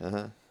with you.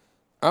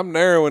 I'm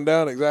narrowing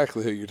down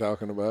exactly who you're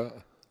talking about.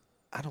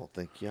 I don't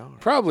think you are.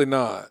 Probably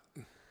not,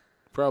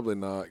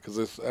 because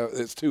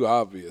it's too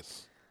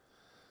obvious.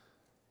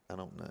 I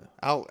don't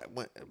know.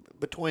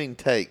 Between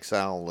takes,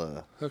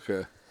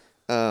 okay.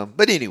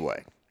 But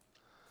anyway,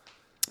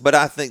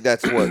 I think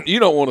that's what you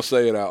don't want to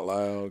say it out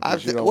loud. I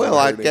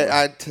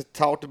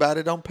talked about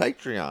it on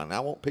Patreon. I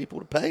want people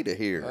to pay to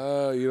hear.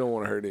 You don't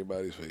want to hurt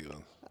anybody's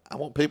feelings. I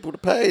want people to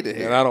pay to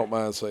hear. And I don't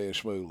mind saying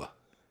Shmoola.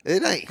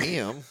 It ain't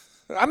him.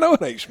 I know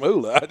it ain't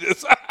Shmoola. I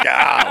just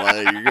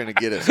golly, you're gonna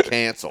get us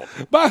canceled.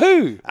 By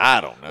who? I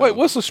don't know. Wait,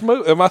 what's a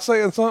Shmoola? Am I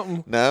saying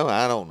something? No,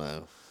 I don't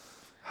know.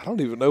 I don't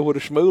even know what a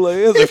Shmoola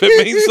is. If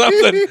it means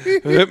something,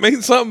 if it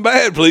means something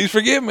bad, please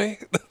forgive me.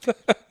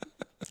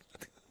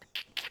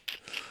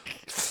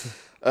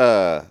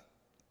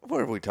 What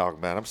are we talking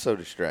about? I'm so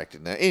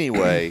distracted now.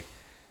 Anyway,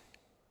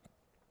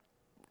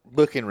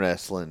 booking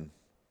wrestling.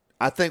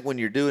 I think when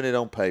you're doing it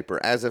on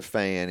paper as a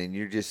fan, and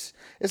it's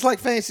like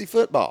fantasy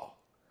football.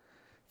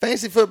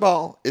 Fantasy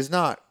football is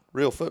not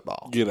real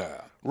football. Get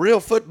out. Real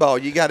football,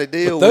 you got to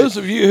deal with. Those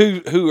of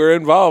you who are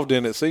involved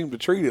in it seem to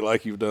treat it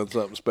like you've done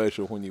something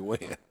special when you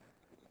win.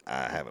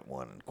 I haven't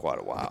won in quite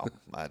a while.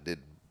 I did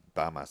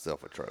buy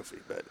myself a trophy,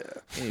 but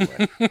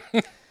anyway.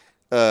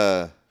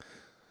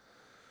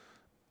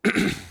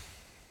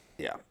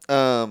 Yeah.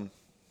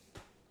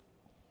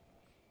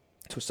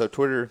 So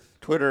Twitter,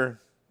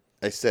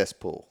 a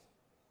cesspool.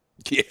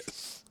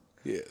 Yes.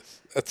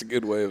 Yes, that's a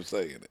good way of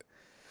saying it.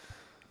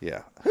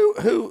 Yeah.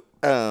 Who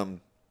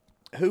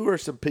are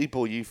some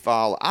people you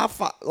follow?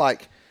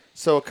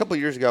 So a couple of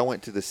years ago, I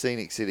went to the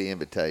Scenic City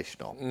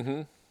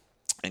Invitational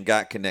and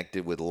got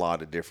connected with a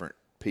lot of different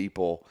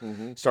people.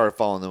 Started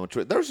following them on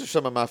Twitter. Those are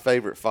some of my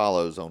favorite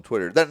follows on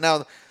Twitter.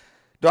 Now,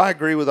 do I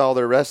agree with all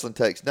their wrestling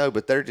takes? No,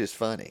 but they're just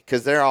funny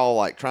because they're all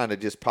like trying to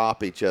just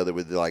pop each other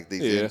with like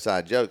these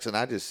inside jokes, and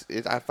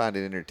I find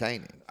it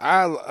entertaining.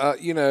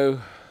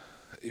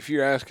 If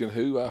you're asking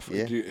who I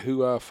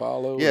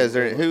follow, is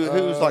there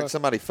who's like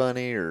somebody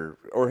funny or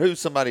who's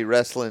somebody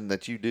wrestling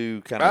that you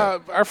do kind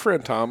of? Our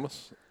friend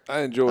Thomas. I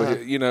enjoy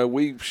it.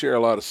 We share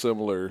a lot of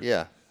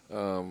similar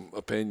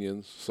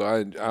opinions, so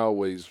I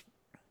always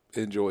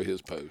enjoy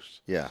his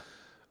posts. Yeah.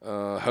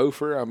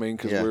 Hofer,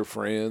 because we're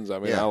friends. I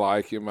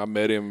like him. I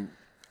met him.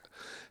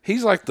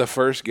 He's like the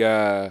first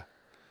guy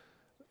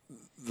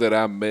that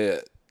I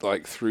met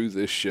like through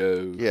this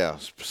show. Yeah.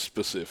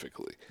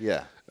 Specifically.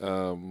 Yeah.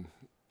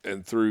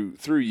 And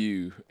through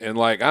you, and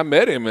like I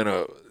met him in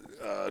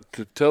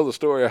to tell the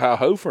story of how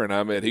Hofer and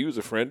I met. He was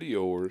a friend of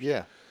yours.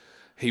 Yeah.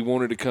 He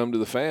wanted to come to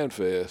the Fan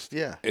Fest.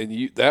 Yeah.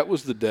 And that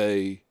was the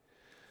day.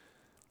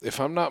 If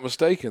I'm not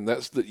mistaken,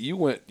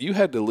 you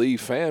had to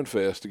leave Fan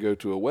Fest to go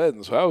to a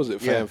wedding, so I was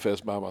at Fan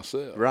Fest by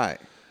myself. Right.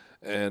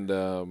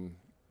 And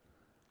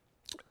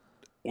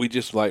we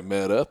just like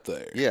met up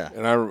there. Yeah.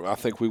 And I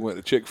think we went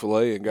to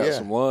Chick-fil-A and got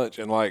some lunch,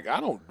 and like I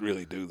don't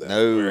really do that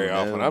very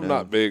often. I'm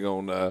not big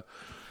on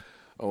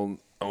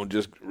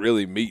just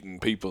really meeting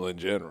people in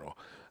general.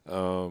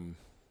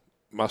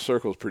 My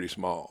circle's pretty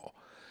small.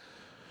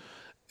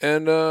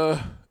 And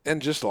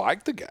just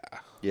like the guy.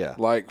 Yeah.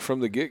 Like from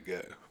the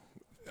get-go.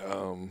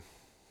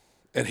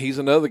 And he's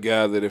another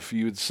guy that if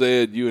you had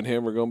said you and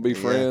him are going to be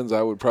friends,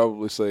 I would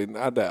probably say,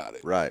 I doubt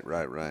it. Right.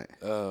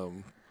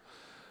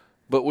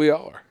 But we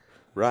are.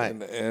 Right.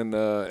 And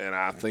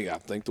I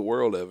think the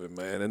world of him,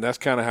 man. And that's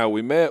kind of how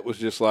we met, was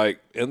just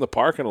like in the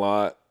parking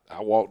lot.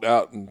 I walked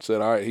out and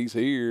said, all right, he's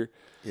here.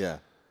 Yeah.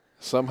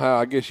 Somehow,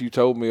 I guess you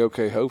told me,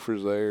 okay,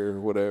 Hofer's there or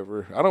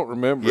whatever. I don't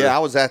remember. Yeah, I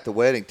was at the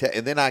wedding.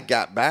 And then I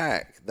got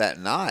back that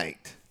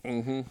night.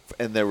 And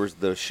there was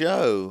the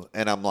show,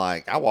 and I'm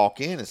like, I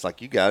walk in, it's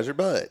like, you guys are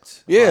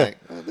buds. Yeah. Like,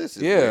 oh, this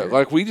is weird.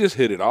 Like we just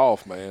hit it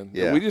off, man.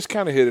 Yeah. We just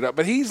kind of hit it off.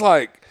 But he's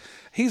a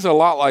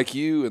lot like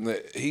you, and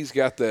that he's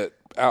got that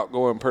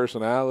outgoing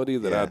personality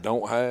that I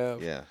don't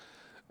have. Yeah.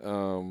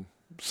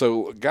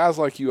 So guys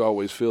like you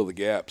always fill the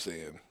gaps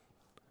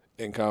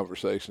in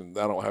conversation.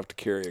 I don't have to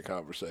carry a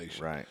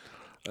conversation. Right.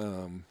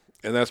 And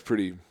that's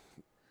pretty,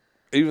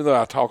 even though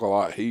I talk a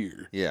lot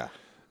here. Yeah.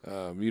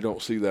 You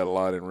don't see that a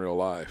lot in real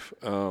life.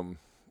 So,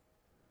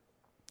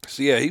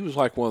 he was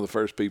like one of the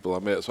first people I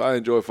met. So I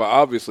enjoy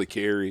obviously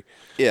Kerry.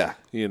 Yeah.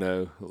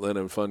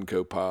 Lennon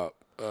Funko Pop,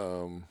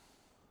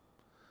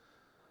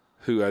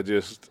 who I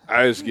just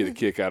get a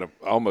kick out of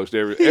almost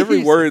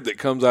every word that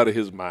comes out of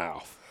his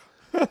mouth.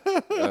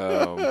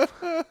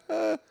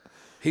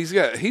 He's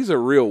a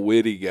real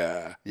witty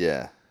guy.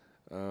 Yeah.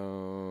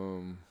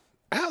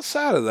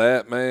 Outside of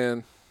that,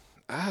 man,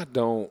 I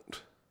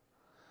don't.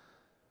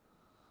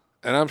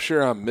 And I'm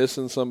sure I'm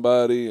missing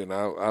somebody, and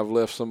I've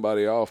left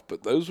somebody off,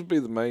 but those would be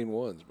the main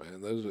ones, man.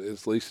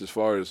 Those, at least as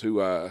far as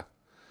who I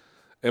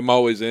am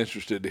always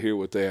interested to hear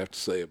what they have to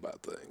say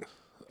about things.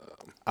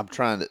 I'm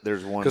trying to.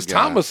 There's one because guy.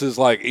 Thomas is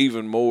like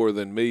even more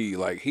than me.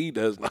 Like he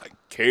does not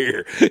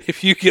care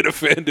if you get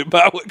offended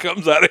by what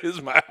comes out of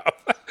his mouth,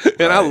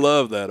 and I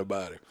love that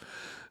about him.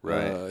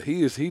 Right.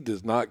 He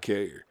does not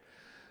care.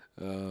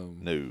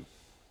 No.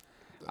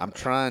 I'm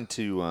trying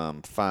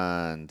to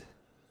find.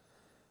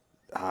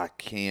 I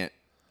can't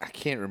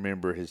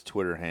remember his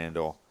Twitter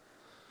handle.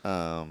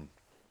 Oh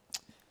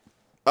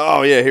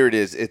yeah, here it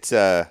is. It's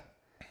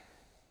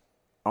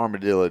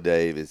Armadillo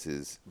Dave is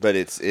his, but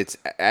it's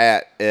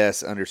at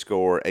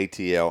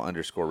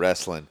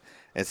S_ATL_wrestling.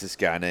 It's this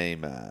guy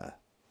named I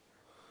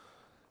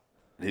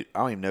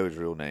don't even know his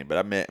real name,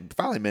 but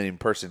finally met him in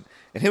person,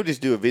 and he'll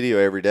just do a video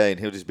every day,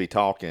 and he'll just be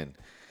talking.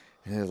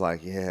 And he was like,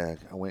 yeah,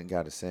 I went and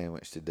got a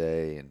sandwich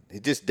today. And he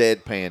just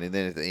deadpan. And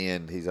then at the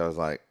end, he's always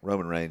like,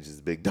 Roman Reigns is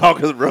the big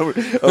dog of the world.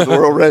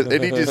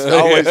 And he just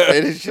always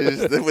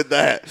finishes with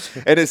that.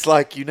 And it's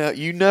like,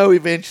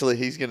 eventually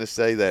he's going to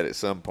say that at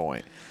some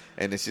point.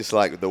 And it's just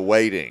like the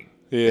waiting.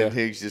 Yeah. And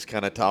he's just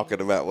kind of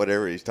talking about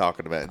whatever he's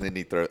talking about. And then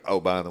he throws,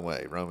 oh, by the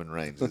way, Roman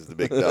Reigns is the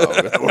big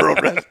dog of the world.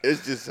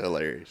 It's just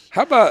hilarious.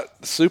 How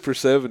about Super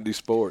 70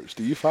 Sports?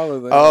 Do you follow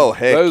that? Oh,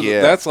 heck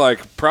yeah. That's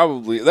like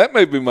that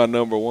may be my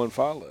number one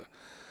follow.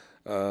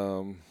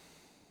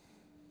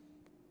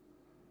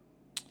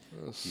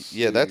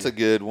 Yeah, that's a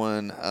good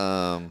one.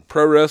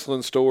 Pro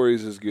Wrestling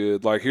Stories is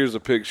good. Like, here's a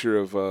picture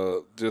of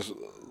just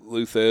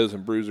Luthez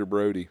and Bruiser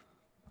Brody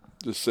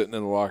just sitting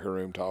in the locker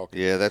room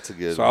talking. Yeah, that's a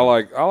good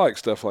one. I like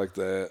stuff like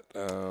that.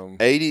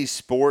 80s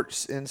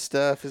sports and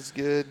stuff is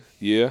good.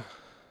 Yeah.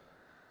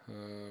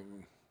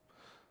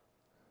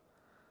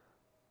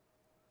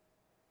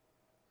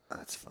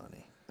 That's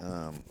funny.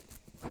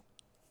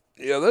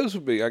 Yeah, those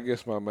would be, I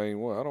guess, my main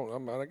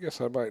one. I guess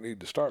I might need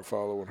to start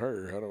following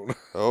her. I don't know.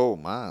 Oh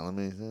my! Let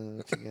me see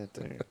what you got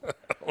there.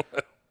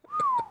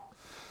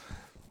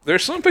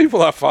 There's some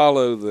people I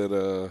follow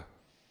that,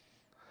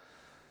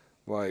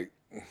 like,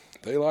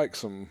 they like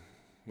some.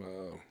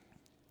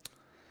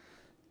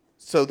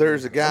 So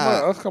there's a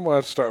guy. I'm gonna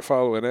have to start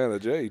following Anna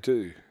J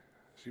too.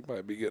 She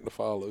might be getting a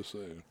follow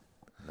soon.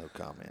 No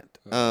comment.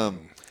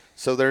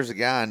 So there's a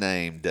guy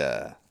named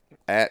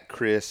at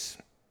Chris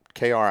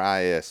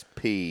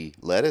KRISP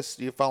Lettuce.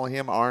 Do you follow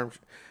him?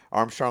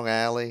 Armstrong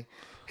Alley.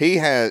 He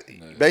has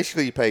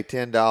basically you pay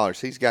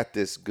 $10. He's got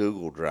this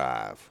Google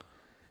Drive,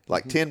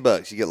 like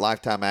 $10. You get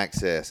lifetime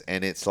access,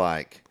 and it's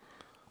like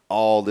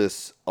all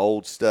this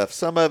old stuff.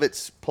 Some of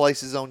it's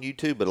places on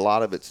YouTube, but a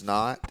lot of it's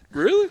not.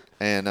 Really?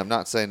 And I'm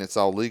not saying it's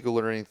all legal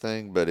or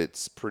anything, but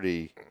it's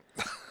pretty.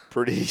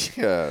 This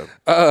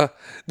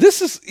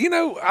is,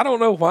 I don't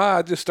know why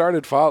I just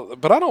started follow,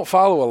 but I don't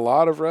follow a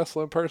lot of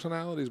wrestling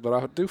personalities, but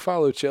I do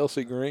follow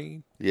Chelsea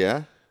Green.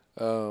 Yeah.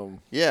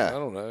 Yeah. I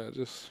don't know.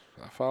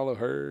 I follow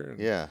her. And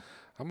yeah.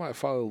 I might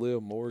follow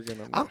Liv Morgan.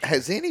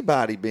 Has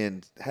anybody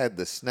had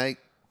the snake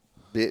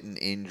bitten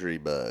injury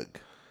bug?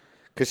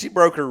 Because she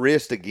broke her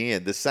wrist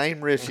again. The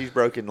same wrist she's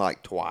broken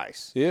like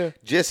twice. Yeah.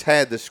 Just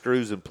had the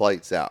screws and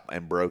plates out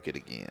and broke it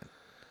again.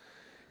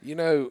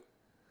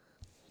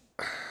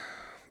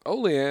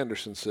 Ole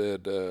Anderson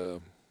said,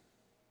 and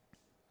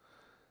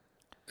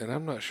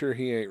I'm not sure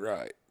he ain't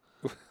right,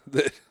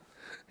 that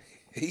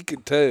he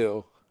could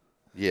tell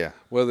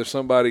whether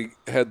somebody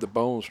had the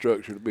bone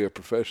structure to be a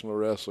professional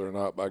wrestler or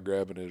not by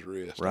grabbing his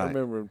wrist. Right. I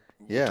remember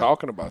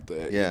talking about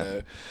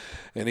that.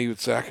 And he would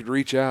say, I could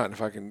reach out, and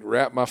if I can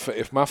wrap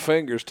if my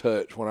fingers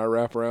touch when I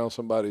wrap around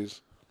somebody's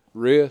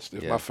wrist,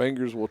 if my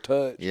fingers will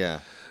touch.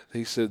 Yeah.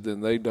 He said,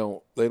 then they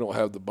don't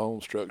have the bone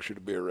structure to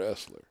be a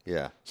wrestler.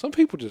 Yeah. Some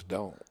people just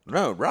don't.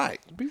 No, right.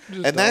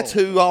 And that's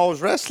who all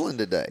is wrestling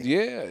today.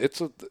 Yeah,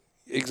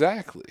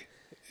 exactly.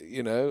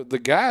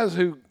 The guys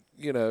who,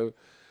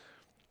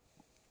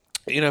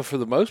 for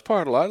the most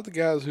part, a lot of the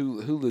guys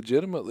who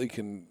legitimately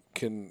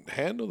can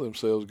handle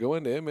themselves go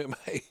into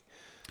MMA.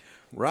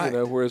 Right.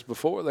 Whereas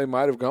before they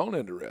might have gone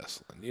into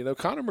wrestling.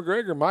 Conor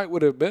McGregor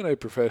would have been a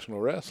professional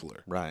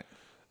wrestler. Right.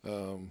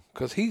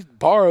 Because he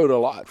borrowed a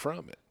lot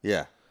from it.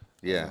 Yeah.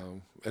 Yeah.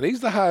 And he's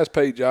the highest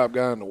paid job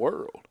guy in the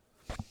world.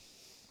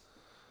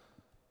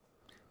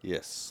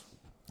 Yes.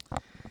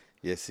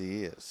 Yes,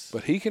 he is.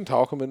 But he can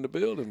talk them in the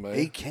building, man.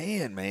 He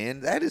can, man.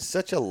 That is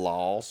such a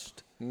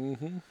lost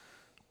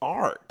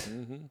art.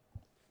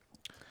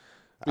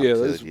 Yeah,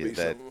 those would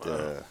be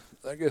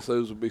I guess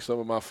those would be some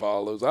of my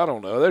follows. I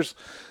don't know.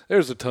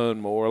 There's a ton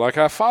more. Like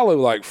I follow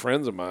like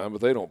friends of mine,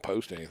 but they don't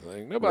post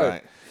anything. Nobody,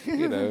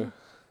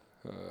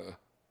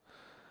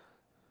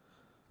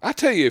 I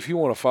tell you, if you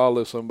want to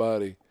follow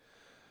somebody,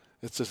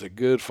 it's just a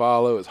good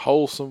follow. It's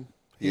wholesome.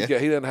 He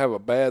doesn't have a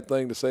bad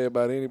thing to say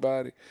about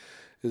anybody.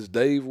 It's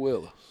Dave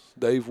Willis.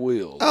 Dave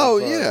Wills. Oh,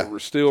 yeah.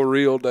 Still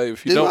Real Dave.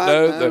 If you don't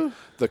know,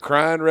 the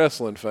crying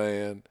wrestling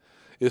fan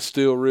is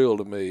Still Real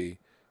to me.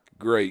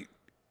 Great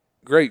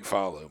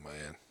follow,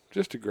 man.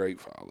 Just a great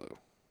follow.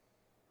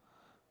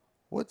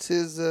 What's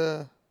his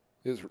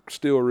It's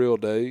Still Real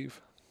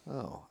Dave.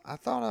 Oh, I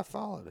thought I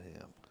followed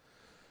him.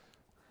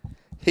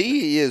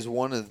 He is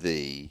one of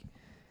the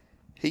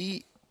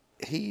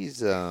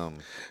he's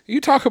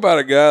You talk about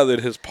a guy that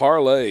has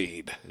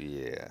parlayed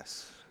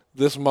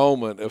this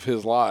moment of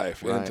his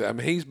life.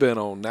 Right. He's been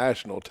on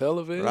national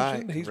television.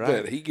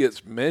 Right. He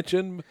gets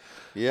mentioned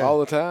all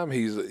the time.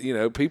 He's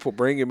people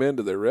bring him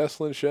into their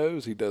wrestling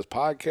shows. He does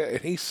podcasts,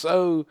 and he's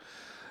so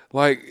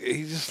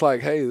he's just like,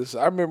 hey,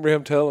 I remember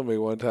him telling me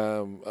one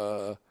time,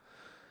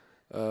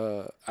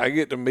 I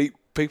get to meet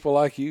people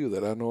like you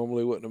that I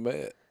normally wouldn't have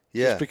met.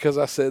 Yeah. Just because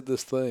I said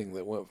this thing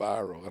that went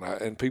viral,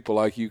 and people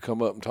like you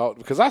come up and talk.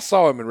 Because I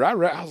saw him, and I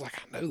was like,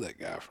 I know that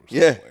guy from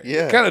somewhere.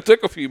 Yeah. It kind of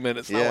took a few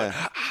minutes. And I went,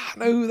 I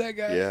know who that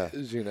guy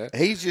is.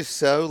 He's just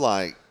so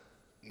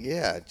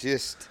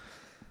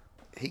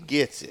he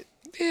gets it.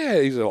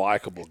 Yeah, he's a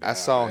likable guy. I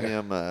saw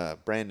him.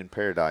 Brandon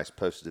Paradise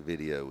posted a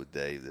video with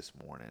Dave this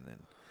morning,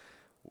 and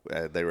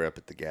they were up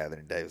at the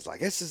gathering. Dave was like,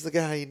 "This is the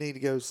guy you need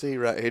to go see,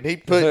 right?" And he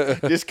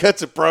just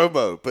cuts a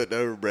promo putting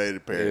over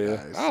Brandon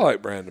Paradise. Yeah, I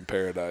like Brandon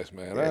Paradise,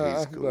 man.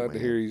 Yeah, I'm glad to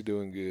hear he's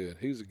doing good.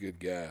 He's a good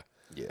guy.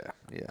 Yeah.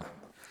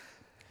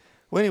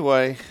 Well,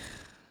 anyway,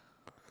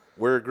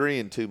 we're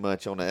agreeing too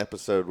much on the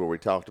episode where we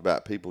talked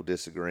about people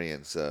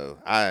disagreeing. So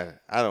I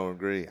don't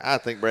agree. I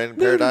think Brandon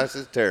Paradise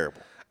is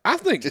terrible. I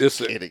think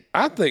kidding.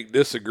 I think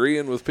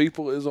disagreeing with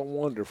people is a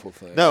wonderful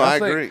thing. No, I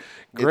think agree.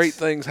 Great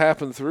things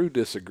happen through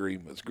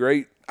disagreements.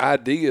 Great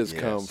ideas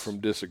come from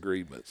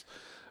disagreements.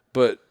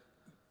 But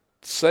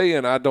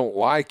saying I don't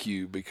like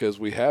you because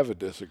we have a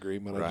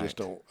disagreement,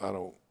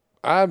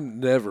 I've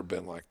never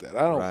been like that.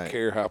 I don't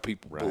care how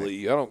people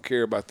believe. I don't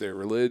care about their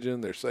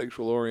religion, their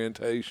sexual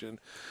orientation,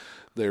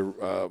 their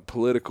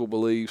political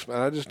beliefs.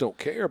 Man, I just don't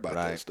care about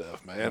that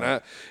stuff,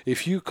 man.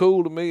 If you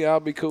cool to me, I'll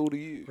be cool to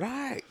you.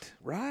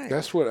 Right.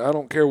 That's what I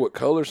don't care what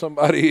color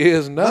somebody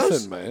is.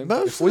 Nothing, man.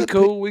 If we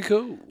cool, we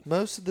cool.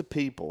 Most of the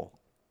people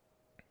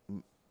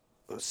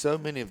so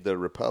many of the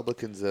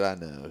Republicans that I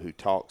know who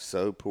talk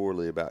so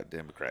poorly about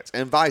Democrats,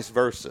 and vice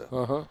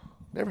versa,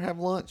 never have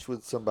lunch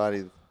with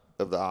somebody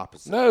of the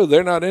opposite. No,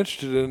 they're not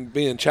interested in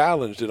being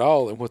challenged at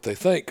all in what they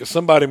think, because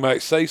somebody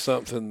might say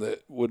something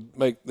that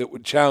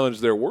would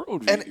challenge their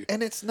worldview.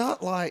 And it's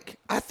not like,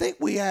 I think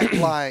we act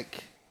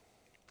like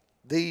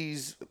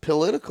these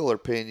political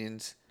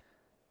opinions,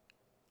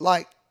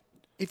 like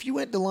if you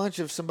went to lunch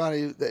with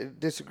somebody that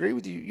disagree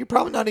with you, you're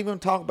probably not even going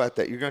to talk about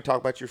that. You're going to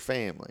talk about your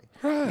family.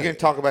 Right. You're going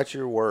to talk about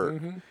your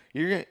work.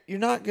 You're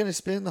not going to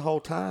spend the whole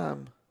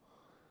time,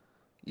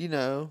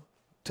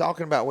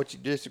 talking about what you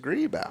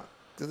disagree about.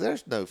 Because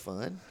there's no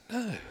fun.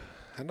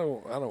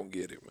 No, I don't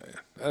get it, man.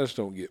 I just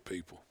don't get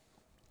people.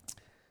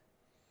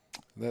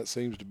 That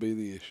seems to be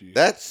the issue.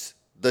 That's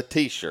the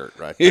T-shirt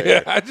right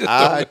there. Yeah,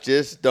 I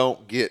just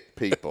don't get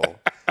people.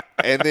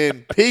 And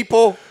then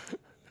people,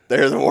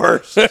 they're the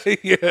worst.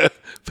 Yeah,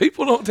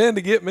 people don't tend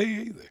to get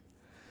me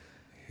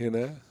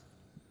either.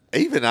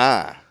 Even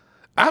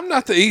I'm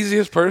not the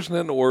easiest person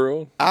in the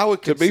world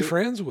to be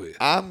friends with.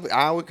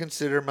 I would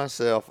consider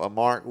myself a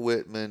Mark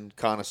Whitman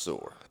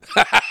connoisseur.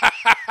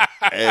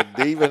 And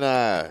even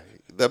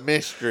the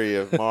mystery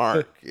of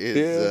Mark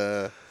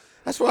is,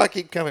 that's why I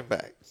keep coming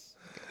back.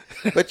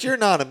 But you're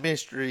not a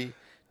mystery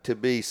to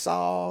be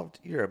solved.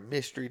 You're a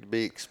mystery to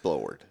be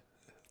explored.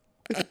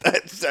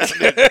 That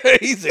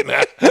sounded easy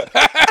now.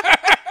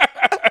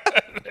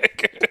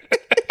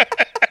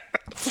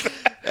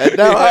 And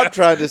now I'm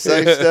trying to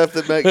say stuff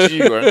that makes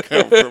you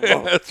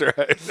uncomfortable. That's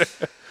right.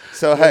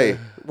 So, hey,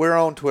 we're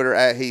on Twitter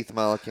at Heath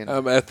Mulliken.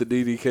 I'm at the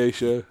DDK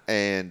Show.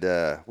 And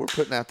we're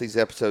putting out these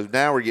episodes.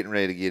 Now we're getting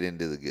ready to get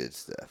into the good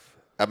stuff.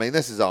 I mean,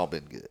 this has all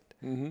been good.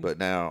 But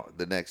now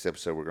the next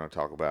episode we're going to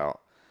talk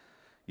about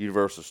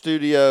Universal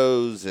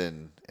Studios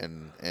and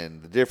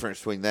the difference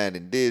between that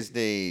and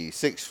Disney,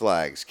 Six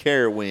Flags,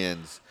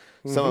 Carowinds,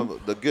 some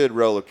of the good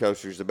roller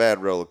coasters, the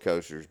bad roller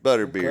coasters,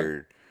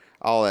 Butterbeard,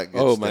 all that good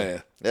stuff. Oh,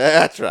 man. Yeah,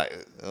 that's right.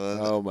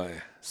 Oh, man.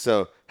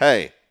 So,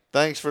 hey,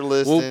 thanks for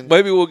listening. Well,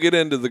 maybe we'll get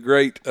into the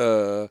great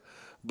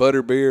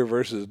Butterbeer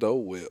versus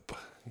Dole Whip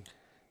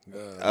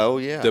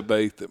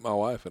debate that my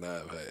wife and I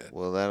have had.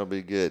 Well, that'll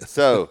be good.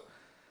 So,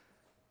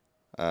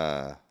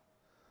 how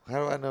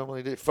do I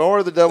normally do?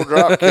 For the Double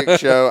Dropkick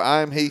Show,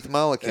 I'm Heath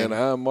Mulliken. And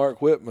I'm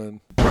Mark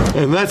Whitman.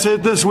 And that's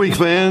it this week,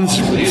 fans.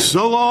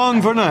 So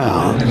long for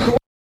now.